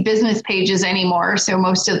sees business pages anymore. So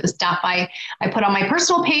most of the stuff I put on my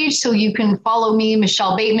personal page. So you can follow me,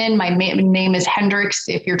 Michelle Bateman. My name is Hendricks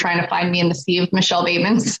if you're trying to find me in the sea of Michelle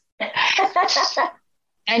Batemans.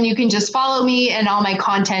 And you can just follow me and all my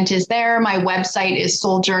content is there. My website is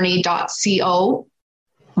souljourney.co.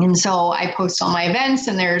 And so I post all my events,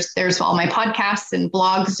 and there's all my podcasts and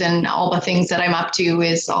blogs and all the things that I'm up to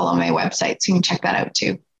is all on my website. So you can check that out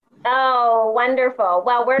too. Oh, wonderful.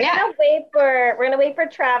 Well, we're gonna wait for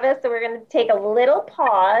Travis. So we're gonna take a little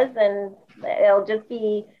pause, and it'll just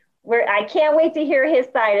be I can't wait to hear his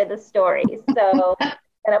side of the story. So I'm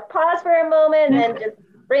gonna pause for a moment and just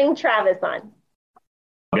bring Travis on.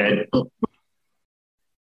 Good.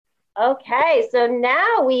 Okay, so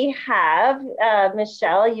now we have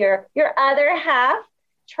Michelle, your other half,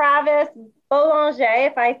 Travis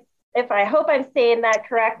Boulanger. If I hope I'm saying that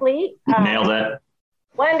correctly. Nailed it.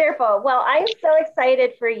 Wonderful. Well, I'm so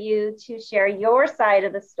excited for you to share your side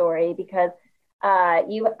of the story because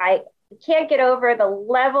I can't get over the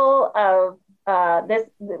level of this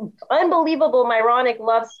unbelievable Myronic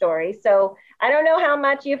love story. So I don't know how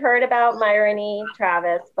much you've heard about Myrony,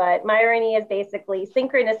 Travis, but Myrony is basically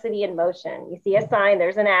synchronicity in motion. You see a sign,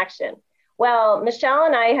 there's an action. Well, Michelle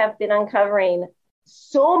and I have been uncovering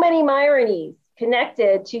so many Myronies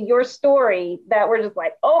connected to your story that we're just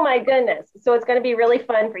like, oh my goodness. So it's going to be really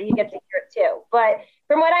fun for you to get to hear it too. But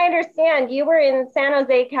from what I understand, you were in San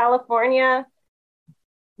Jose, California,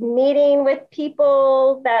 meeting with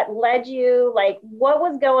people that led you. Like, what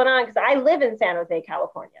was going on? Because I live in San Jose,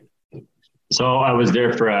 California. So I was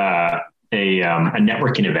there for a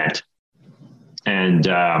networking event, and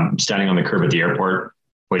standing on the curb at the airport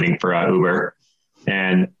waiting for Uber,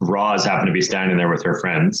 and Roz happened to be standing there with her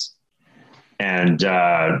friends. And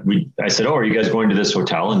I said, "Oh, are you guys going to this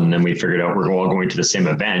hotel?" And then we figured out we're all going to the same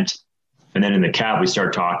event. And then in the cab, we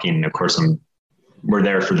start talking. Of course, we're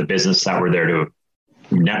there for the business that we're there to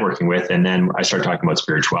networking with. And then I started talking about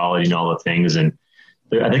spirituality and all the things. And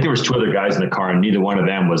I think there was two other guys in the car, and neither one of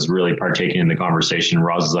them was really partaking in the conversation.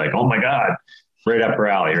 Roz was like, "Oh my God," right up her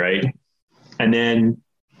alley, right? And then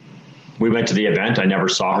we went to the event. I never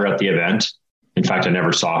saw her at the event. In fact, I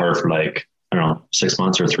never saw her for like, I don't know, 6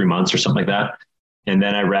 months or 3 months or something like that. And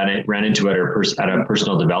then I ran into her at a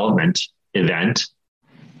personal development event.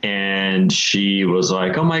 And she was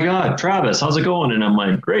like, "Oh my God, Travis, how's it going?" And I'm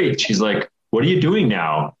like, "Great." She's like, "What are you doing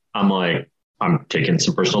now?" I'm like, "I'm taking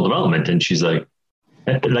some personal development." And she's like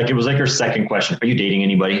it was like her second question. "Are you dating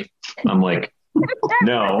anybody?" I'm like,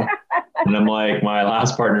 "No." And I'm like, "My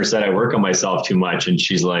last partner said I work on myself too much." And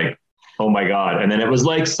she's like, "Oh my God." And then it was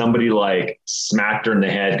like somebody like smacked her in the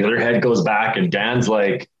head, because her head goes back, and Dan's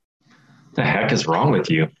like, "What the heck is wrong with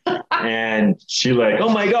you?" And she like, "Oh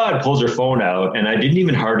my God," pulls her phone out. And I didn't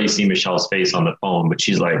even hardly see Michelle's face on the phone, but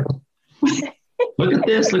she's like, look at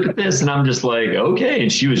this. And I'm just like, okay.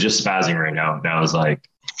 And she was just spazzing right now. And I was like,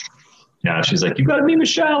 yeah, she's like, "You got to meet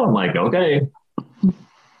Michelle." I'm like, okay.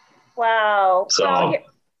 Wow. So well,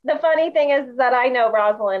 the funny thing is that I know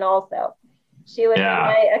Rosalind also. She was in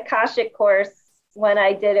my Akashic course when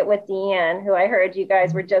I did it with Deanne, who I heard you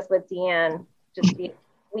guys were just with Deanne just the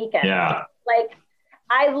weekend. Yeah. Like,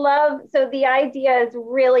 I love, so the idea is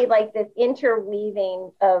really like this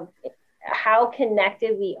interweaving of how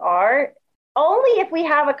connected we are. Only if we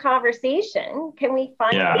have a conversation can we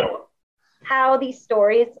find out how these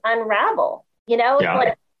stories unravel. You know, it's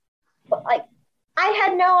like I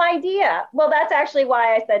had no idea. Well, that's actually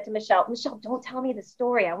why I said to Michelle, "Don't tell me the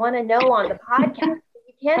story. I want to know on the podcast."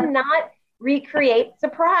 You cannot recreate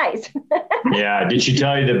surprise. Yeah. Did she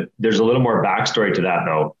tell you that there's a little more backstory to that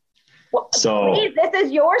though? Well, so please, this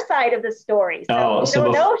is your side of the story. So we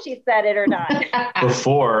don't know if she said it or not.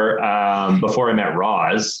 Before I met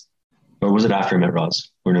Roz, or was it after I met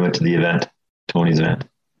Roz when I went to the event, Tony's event?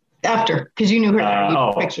 After, because you knew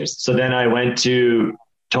her pictures. So then I went to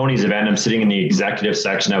Tony's event. I'm sitting in the executive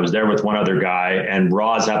section. I was there with one other guy, and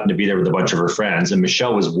Roz happened to be there with a bunch of her friends, and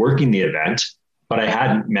Michelle was working the event, but I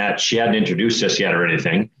hadn't met, she hadn't introduced us yet or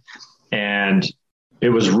anything. And it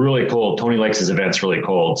was really cold. Tony likes his events really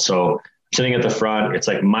cold. So sitting at the front, it's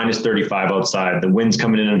like minus 35 outside. The wind's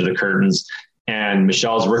coming in under the curtains, and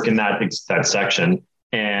Michelle's working that section.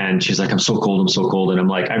 And she's like, "I'm so cold. I'm so cold." And I'm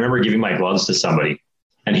like, I remember giving my gloves to somebody,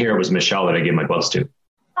 and here it was Michelle that I gave my gloves to.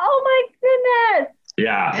 Oh my goodness.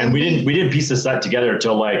 Yeah. And we didn't piece this set together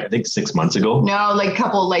until like, I think 6 months ago. No,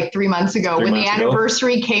 3 months ago. When the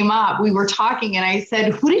anniversary came up, we were talking, and I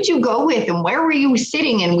said, "Who did you go with? And where were you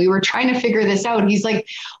sitting?" And we were trying to figure this out. He's like,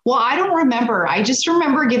 "Well, I don't remember. I just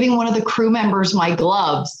remember giving one of the crew members my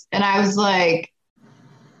gloves." And I was like,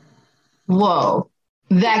 whoa.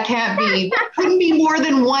 That couldn't be more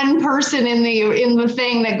than one person in the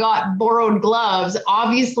thing that got borrowed gloves.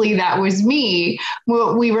 Obviously that was me.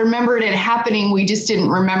 We remembered it happening. We just didn't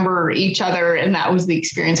remember each other. And that was the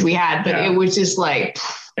experience we had, but it was just like,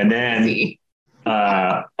 and then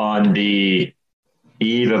on the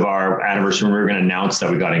eve of our anniversary, we were going to announce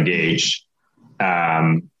that we got engaged.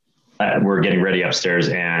 We're getting ready upstairs,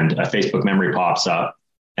 and a Facebook memory pops up.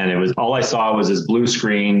 And it was, all I saw was this blue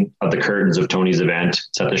screen of the curtains of Tony's event.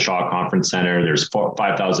 It's at the Shaw Conference Center. There's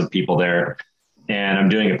 5,000 people there. And I'm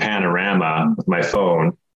doing a panorama with my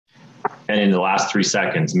phone. And in the last 3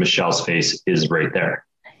 seconds, Michelle's face is right there.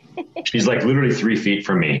 She's like literally 3 feet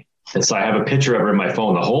from me. And so I have a picture of her in my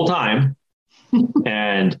phone the whole time.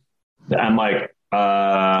 And I'm like,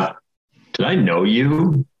 did I know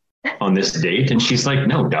you on this date? And she's like,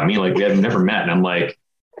 "No, dummy. Like, we have never met." And I'm like,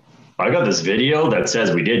 "I got this video that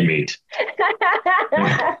says we did meet."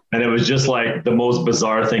 And it was just like the most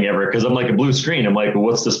bizarre thing ever. Cause I'm like, a blue screen. I'm like, "Well,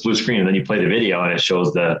 what's this blue screen?" And then you play the video and it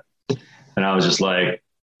shows and I was just like,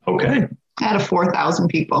 okay. Out of 4,000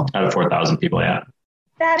 people. Yeah.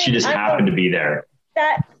 She just happened to be there.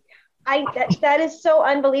 That is so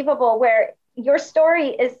unbelievable, where your story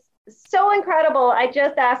is so incredible. I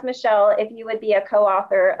just asked Michelle if you would be a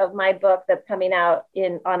co-author of my book that's coming out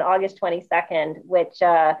on August 22nd, which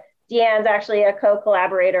Deanne's actually a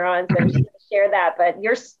co-collaborator on, so she's going to share that. But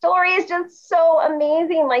your story is just so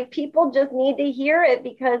amazing. Like, people just need to hear it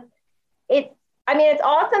because it's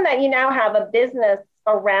awesome that you now have a business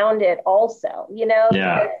around it also,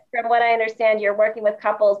 Yeah. From what I understand, you're working with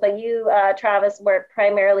couples, but you, Travis, work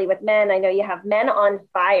primarily with men. I know you have Men on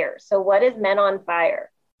Fire. So what is Men on Fire?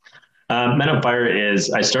 Men on Fire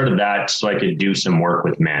is, I started that so I could do some work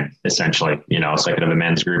with men, essentially, so I could have a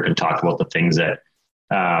men's group and talk about the things that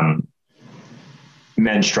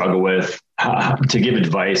men struggle with, to give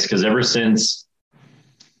advice. Because ever since,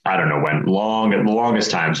 I don't know when, the longest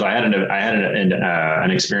time. So I had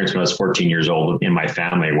an experience when I was 14 years old in my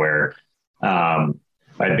family where I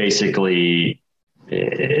basically,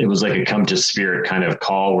 it was like a come to spirit kind of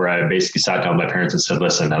call where I basically sat down with my parents and said,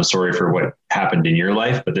 listen, I'm sorry for what happened in your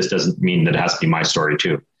life, but this doesn't mean that it has to be my story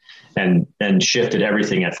too. And shifted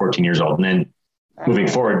everything at 14 years old. And then moving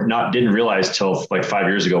forward, didn't realize till like 5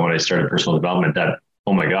 years ago when I started personal development that,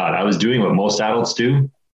 oh my God, I was doing what most adults do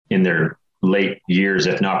in their late years,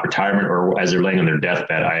 if not retirement or as they're laying on their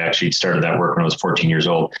deathbed. I actually started that work when I was 14 years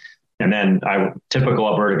old. And then typical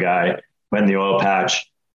Alberta guy, went in the oil patch.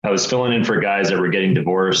 I was filling in for guys that were getting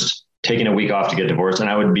divorced, taking a week off to get divorced. And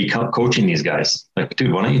I would be coaching these guys like,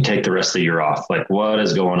 dude, why don't you take the rest of the year off? Like, what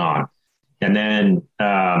is going on? And then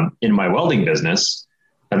in my welding business,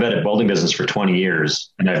 I've had a welding business for 20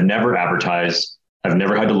 years and I've never advertised. I've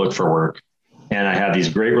never had to look for work. And I have these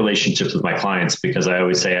great relationships with my clients because I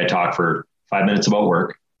always say I talk for 5 minutes about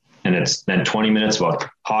work and it's then 20 minutes about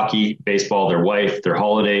hockey, baseball, their wife, their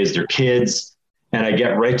holidays, their kids. And I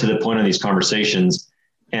get right to the point of these conversations.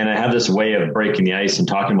 And I have this way of breaking the ice and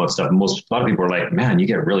talking about stuff. A lot of people are like, man, you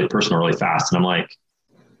get really personal really fast. And I'm like,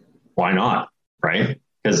 why not? Right?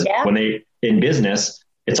 Because in business,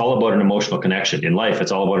 it's all about an emotional connection. In life,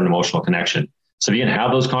 it's all about an emotional connection. So if you can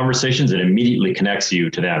have those conversations, it immediately connects you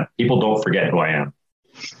to them. People don't forget who I am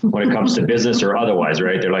when it comes to business or otherwise,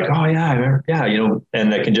 right? They're like, oh yeah,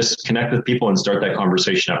 and I can just connect with people and start that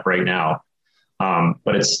conversation up right now.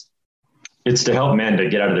 But it's to help men to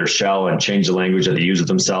get out of their shell and change the language that they use with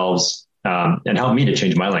themselves, and help me to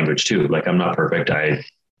change my language too. Like, I'm not perfect. I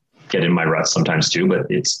get in my ruts sometimes too, but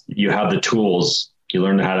you have the tools, you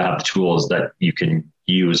learn how to have the tools that you can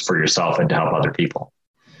use for yourself and to help other people.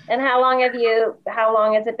 And how long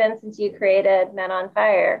has it been since you created Men on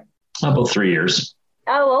Fire? About 3 years.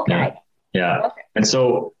 Oh, okay. Yeah. Okay. And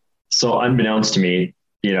so unbeknownst to me,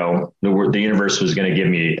 the universe was going to give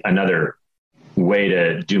me another way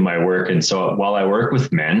to do my work. And so while I work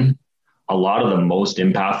with men, a lot of the most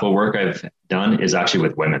impactful work I've done is actually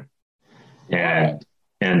with women.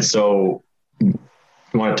 And so you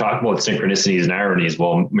want to talk about synchronicities and ironies.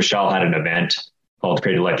 Well, Michelle had an event called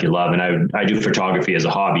Create a Life You Love. And I do photography as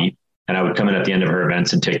a hobby. And I would come in at the end of her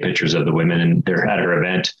events and take pictures of the women and they're at her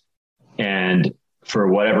event. And for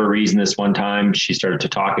whatever reason, this one time she started to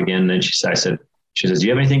talk again. And then she says, do you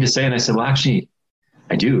have anything to say? And I said, well, actually,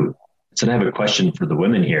 I do. I said, I have a question for the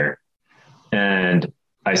women here. And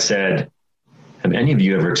I said, have any of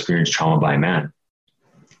you ever experienced trauma by a man?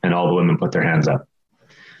 And all the women put their hands up.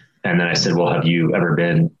 And then I said, well, have you ever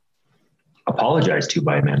been apologized to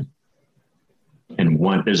by a man? And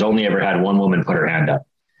there's only ever had one woman put her hand up.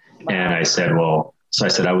 And I said,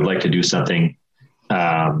 I would like to do something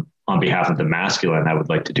on behalf of the masculine. I would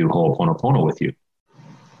like to do Ho'oponopono with you.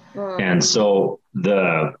 And so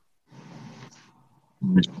the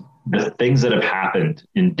things that have happened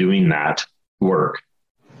in doing that work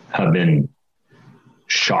have been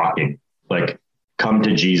shocking, like come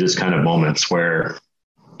to Jesus kind of moments where,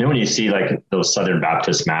 when you see like those Southern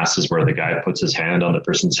Baptist masses where the guy puts his hand on the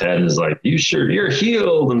person's head and is like, you sure you're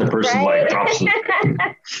healed? And the person like drops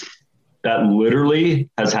that literally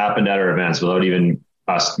has happened at our events without even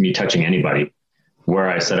me touching anybody, where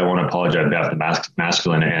I said, I want to apologize on behalf of the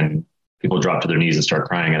masculine, and people drop to their knees and start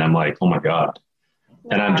crying. And I'm like, oh my God.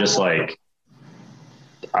 And I'm just like,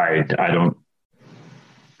 I don't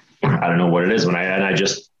know what it is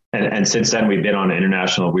and since then we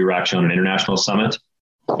were actually on an international summit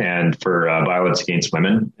and for violence against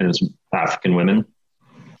women, and it was African women.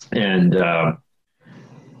 And there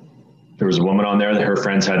was a woman on there that her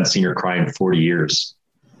friends hadn't seen her cry in 40 years.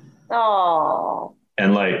 Oh.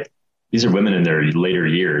 And like, these are women in their later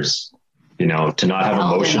years, to not have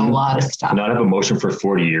emotion, a lot of stuff. Not have emotion for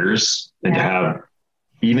 40 years and to have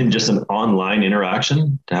even just an online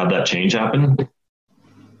interaction, to have that change happen.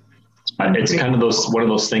 It's kind of one of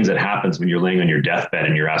those things that happens when you're laying on your deathbed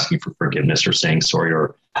and you're asking for forgiveness or saying sorry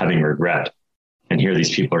or having regret. And here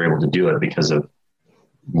these people are able to do it because of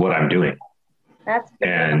what I'm doing. That's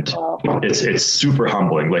beautiful. And it's super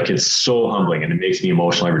humbling. Like, it's so humbling and it makes me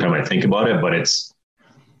emotional every time I think about it, but it's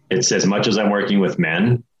it's as much as I'm working with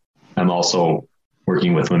men, I'm also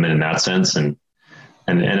working with women in that sense. And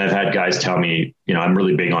I've had guys tell me, I'm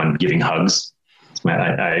really big on giving hugs.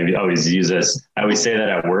 I always I always say that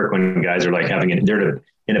at work when guys are like they're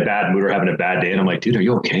in a bad mood or having a bad day. And I'm like, dude, are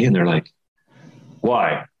you okay? And they're like,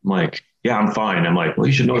 why? I'm like, yeah, I'm fine. I'm like, well,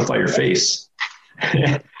 you should notify your face.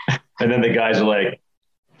 And then the guys are like,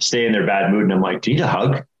 stay in their bad mood. And I'm like, do you need a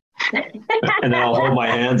hug? And then I'll hold my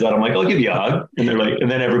hands out. I'm like, I'll give you a hug. And they're like,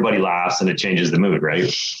 and then everybody laughs and it changes the mood.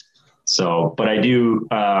 Right. So, but I do,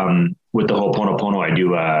 with the Ho'oponopono, I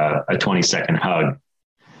do a 20-second hug.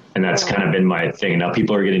 And that's kind of been my thing. Now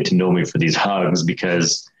people are getting to know me for these hugs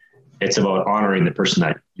because it's about honoring the person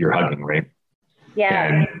that you're hugging. Right. Yeah.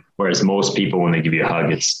 And whereas most people, when they give you a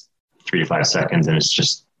hug, it's 3 to 5 seconds and it's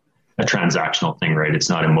just a transactional thing, right? It's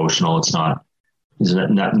not emotional. It's not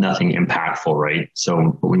nothing impactful, right?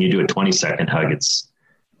 So when you do a 20-second hug, it's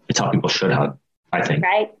how people should hug, I think.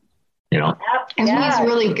 Right. And he's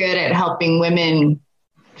really good at helping women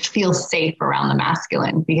feel safe around the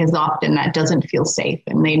masculine, because often that doesn't feel safe.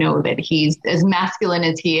 And they know that he's as masculine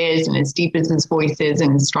as he is and as deep as his voice is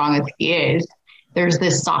and as strong as he is. There's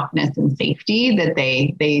this softness and safety that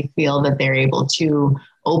they feel that they're able to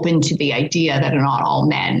open to the idea that not all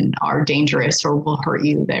men are dangerous or will hurt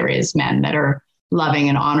you. There is men that are loving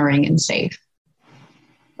and honoring and safe.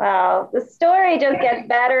 Wow. The story just gets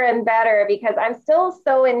better and better, because I'm still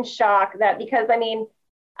so in shock because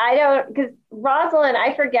Rosalind,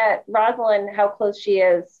 I forget Rosalind, how close she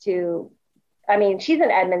is to, she's in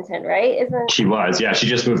Edmonton, right? She was, yeah. She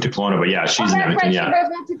just moved to Kelowna, but yeah, she's in Edmonton. Right. Yeah.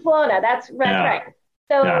 She moved to Kelowna. That's right.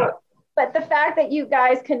 So, but the fact that you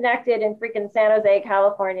guys connected in freaking San Jose,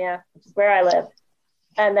 California, which is where I live,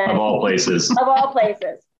 and then of all places,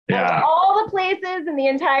 yeah, of all the places in the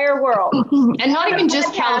entire world, and not even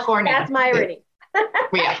just California. That's Myrony.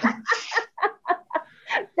 Yeah.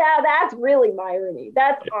 That's really Myrony.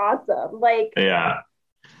 That's awesome. Yeah.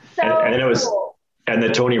 So and it was, cool. And the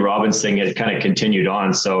Tony Robbins thing, it kind of continued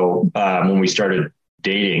on. So when we started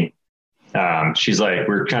dating, she's like,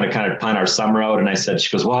 we're kind of plan our summer out. And I said,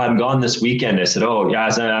 she goes, well, I'm gone this weekend. I said, oh yeah,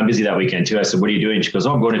 I'm busy that weekend too. I said, what are you doing? She goes,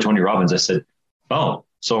 oh, I'm going to Tony Robbins. I said, oh,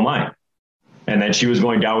 so am I. And then she was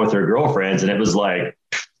going down with her girlfriends, and it was like,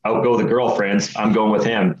 out go the girlfriends. I'm going with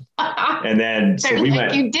him. And then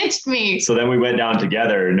you ditched me. So then we went down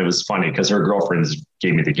together, and it was funny because her girlfriends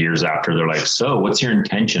gave me the gears after. They're like, so what's your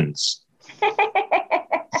intentions?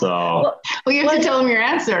 So well, you have to tell them your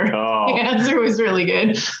answer. Oh. The answer was really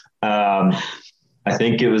good. I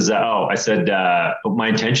think it was, I said, my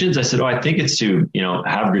intentions, I said, I think it's to,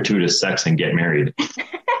 have gratuitous sex and get married.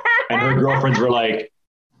 And her girlfriends were like,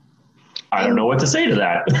 I don't know what to say to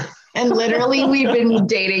that. And literally we've been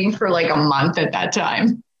dating for like a month at that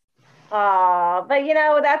time. Oh, but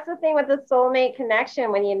that's the thing with the soulmate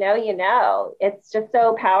connection. When you know, it's just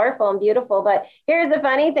so powerful and beautiful. But here's the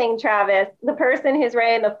funny thing, Travis, the person who's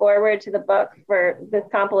writing the foreword to the book for this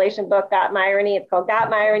compilation book, Got Myrony, it's called Got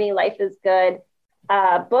Myrony, Life is Good.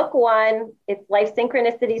 Book 1, it's Life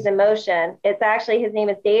Synchronicities in Motion. It's actually, his name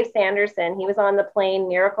is Dave Sanderson. He was on the plane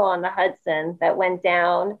Miracle on the Hudson that went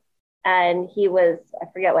down. And he was, I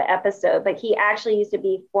forget what episode, but he actually used to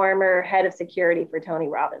be former head of security for Tony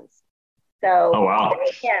Robbins. So, oh, wow.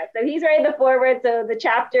 Yeah, so he's writing the foreword. So the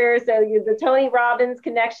chapter, the Tony Robbins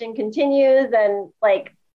connection continues, and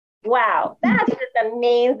wow, that's just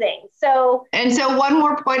amazing. So one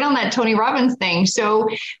more point on that Tony Robbins thing. So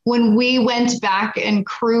when we went back and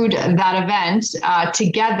crewed that event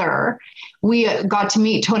together, we got to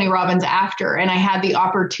meet Tony Robbins after, and I had the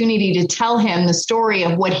opportunity to tell him the story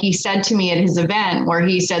of what he said to me at his event, where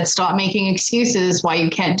he said, stop making excuses why you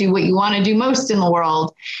can't do what you want to do most in the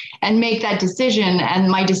world and make that decision. And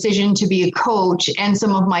my decision to be a coach, and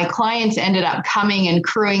some of my clients ended up coming and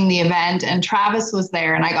crewing the event, and Travis was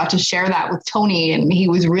there, and I got to share that with Tony, and he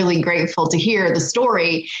was really grateful to hear the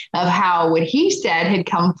story of how what he said had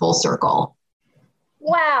come full circle.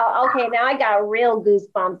 Wow. Okay. Now I got real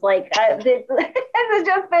goosebumps. This has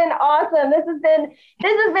just been awesome. This has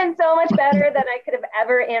been so much better than I could have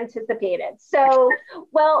ever anticipated. So,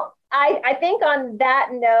 well, I think on that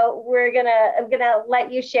note, I'm gonna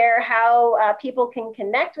let you share how people can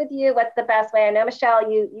connect with you. What's the best way? I know,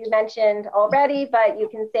 Michelle, you mentioned already, but you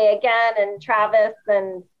can say again, and Travis,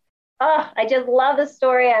 and I just love the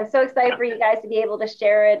story. I'm so excited for you guys to be able to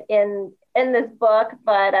share it in this book,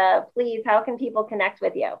 but please, how can people connect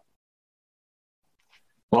with you?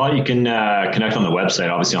 Well, you can connect on the website,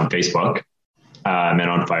 obviously on Facebook, Men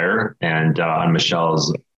on Fire, and on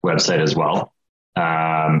Michelle's website as well.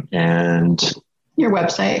 And your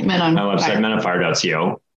website,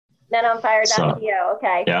 menonfire.co. Menonfire.co. So,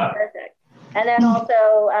 Okay. Yeah. Perfect. And then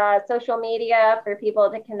also social media for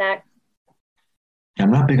people to connect.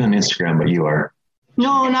 I'm not big on Instagram, but you are.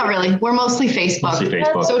 No, not really. We're mostly Facebook. Mostly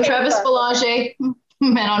Facebook. So Travis Belanger,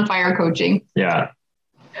 Men on Fire Coaching. Yeah.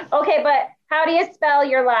 Okay, but how do you spell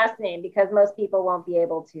your last name? Because most people won't be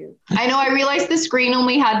able to. I know. I realized the screen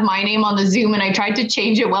only had my name on the Zoom, and I tried to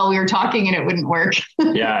change it while we were talking, and it wouldn't work.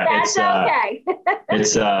 Yeah, that's okay.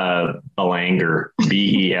 It's Belanger,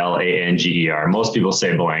 Belanger. Most people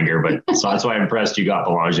say Belanger, but so that's why I'm impressed you got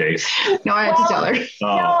Belanger. No, I had to tell her.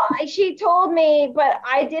 No, she told me, but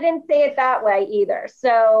I didn't say it that way either.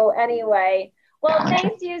 So anyway. Well,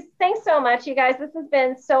 thanks so much, you guys. This has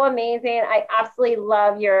been so amazing. I absolutely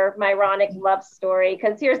love your Myronic love story.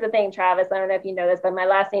 Because here's the thing, Travis, I don't know if you know this, but my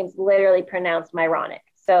last name's literally pronounced Myronic.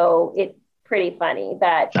 So it's pretty funny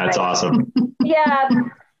that. That's awesome. Yeah,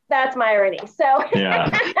 that's my irony. So yeah.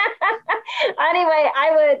 Anyway,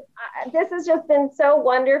 this has just been so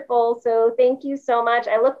wonderful. So thank you so much.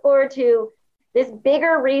 I look forward to this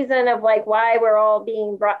bigger reason of like why we're all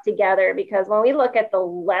being brought together, because when we look at the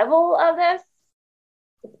level of this,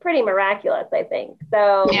 it's pretty miraculous, I think.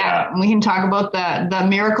 So yeah, we can talk about the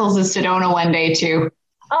miracles of Sedona one day too.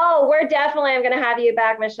 Oh, I'm going to have you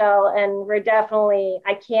back, Michelle. And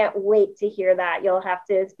I can't wait to hear that. You'll have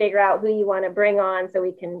to figure out who you want to bring on so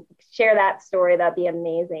we can share that story. That'd be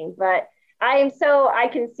amazing. But I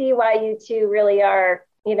can see why you two really are,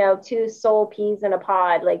 two soul peas in a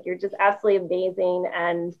pod. Like, you're just absolutely amazing.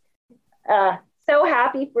 And so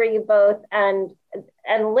happy for you both. And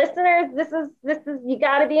listeners, this is you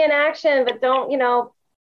got to be in action, but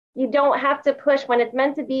you don't have to push. When it's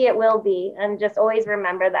meant to be, it will be. And just always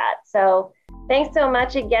remember that. So thanks so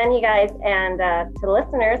much again, you guys. And to the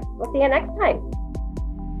listeners, we'll see you next time.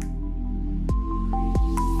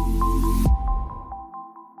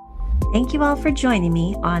 Thank you all for joining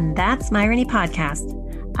me on That's Myrony podcast.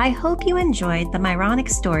 I hope you enjoyed the Myronic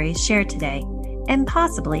stories shared today and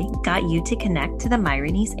possibly got you to connect to the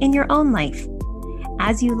Myronies in your own life.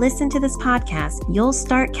 As you listen to this podcast, you'll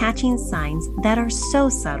start catching signs that are so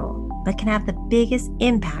subtle, but can have the biggest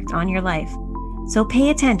impact on your life. So pay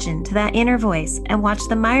attention to that inner voice and watch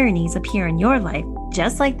the Myronies appear in your life,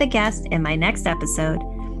 just like the guest in my next episode.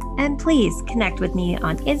 And please connect with me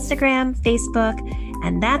on Instagram, Facebook,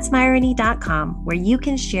 and that'smyrony.com, where you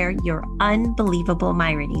can share your unbelievable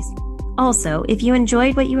Myronies. Also, if you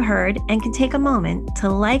enjoyed what you heard and can take a moment to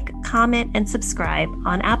like, comment, and subscribe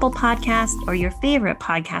on Apple Podcasts or your favorite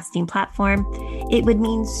podcasting platform, it would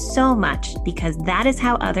mean so much, because that is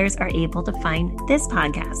how others are able to find this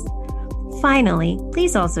podcast. Finally,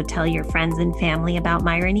 please also tell your friends and family about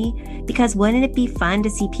Myrony, because wouldn't it be fun to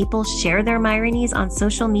see people share their Myronies on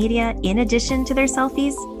social media in addition to their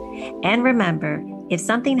selfies? And remember, if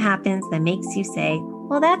something happens that makes you say,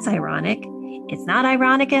 well, that's ironic, it's not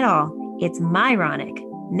ironic at all. It's Myronic.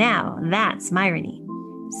 Now that's Myrony.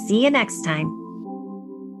 See you next time.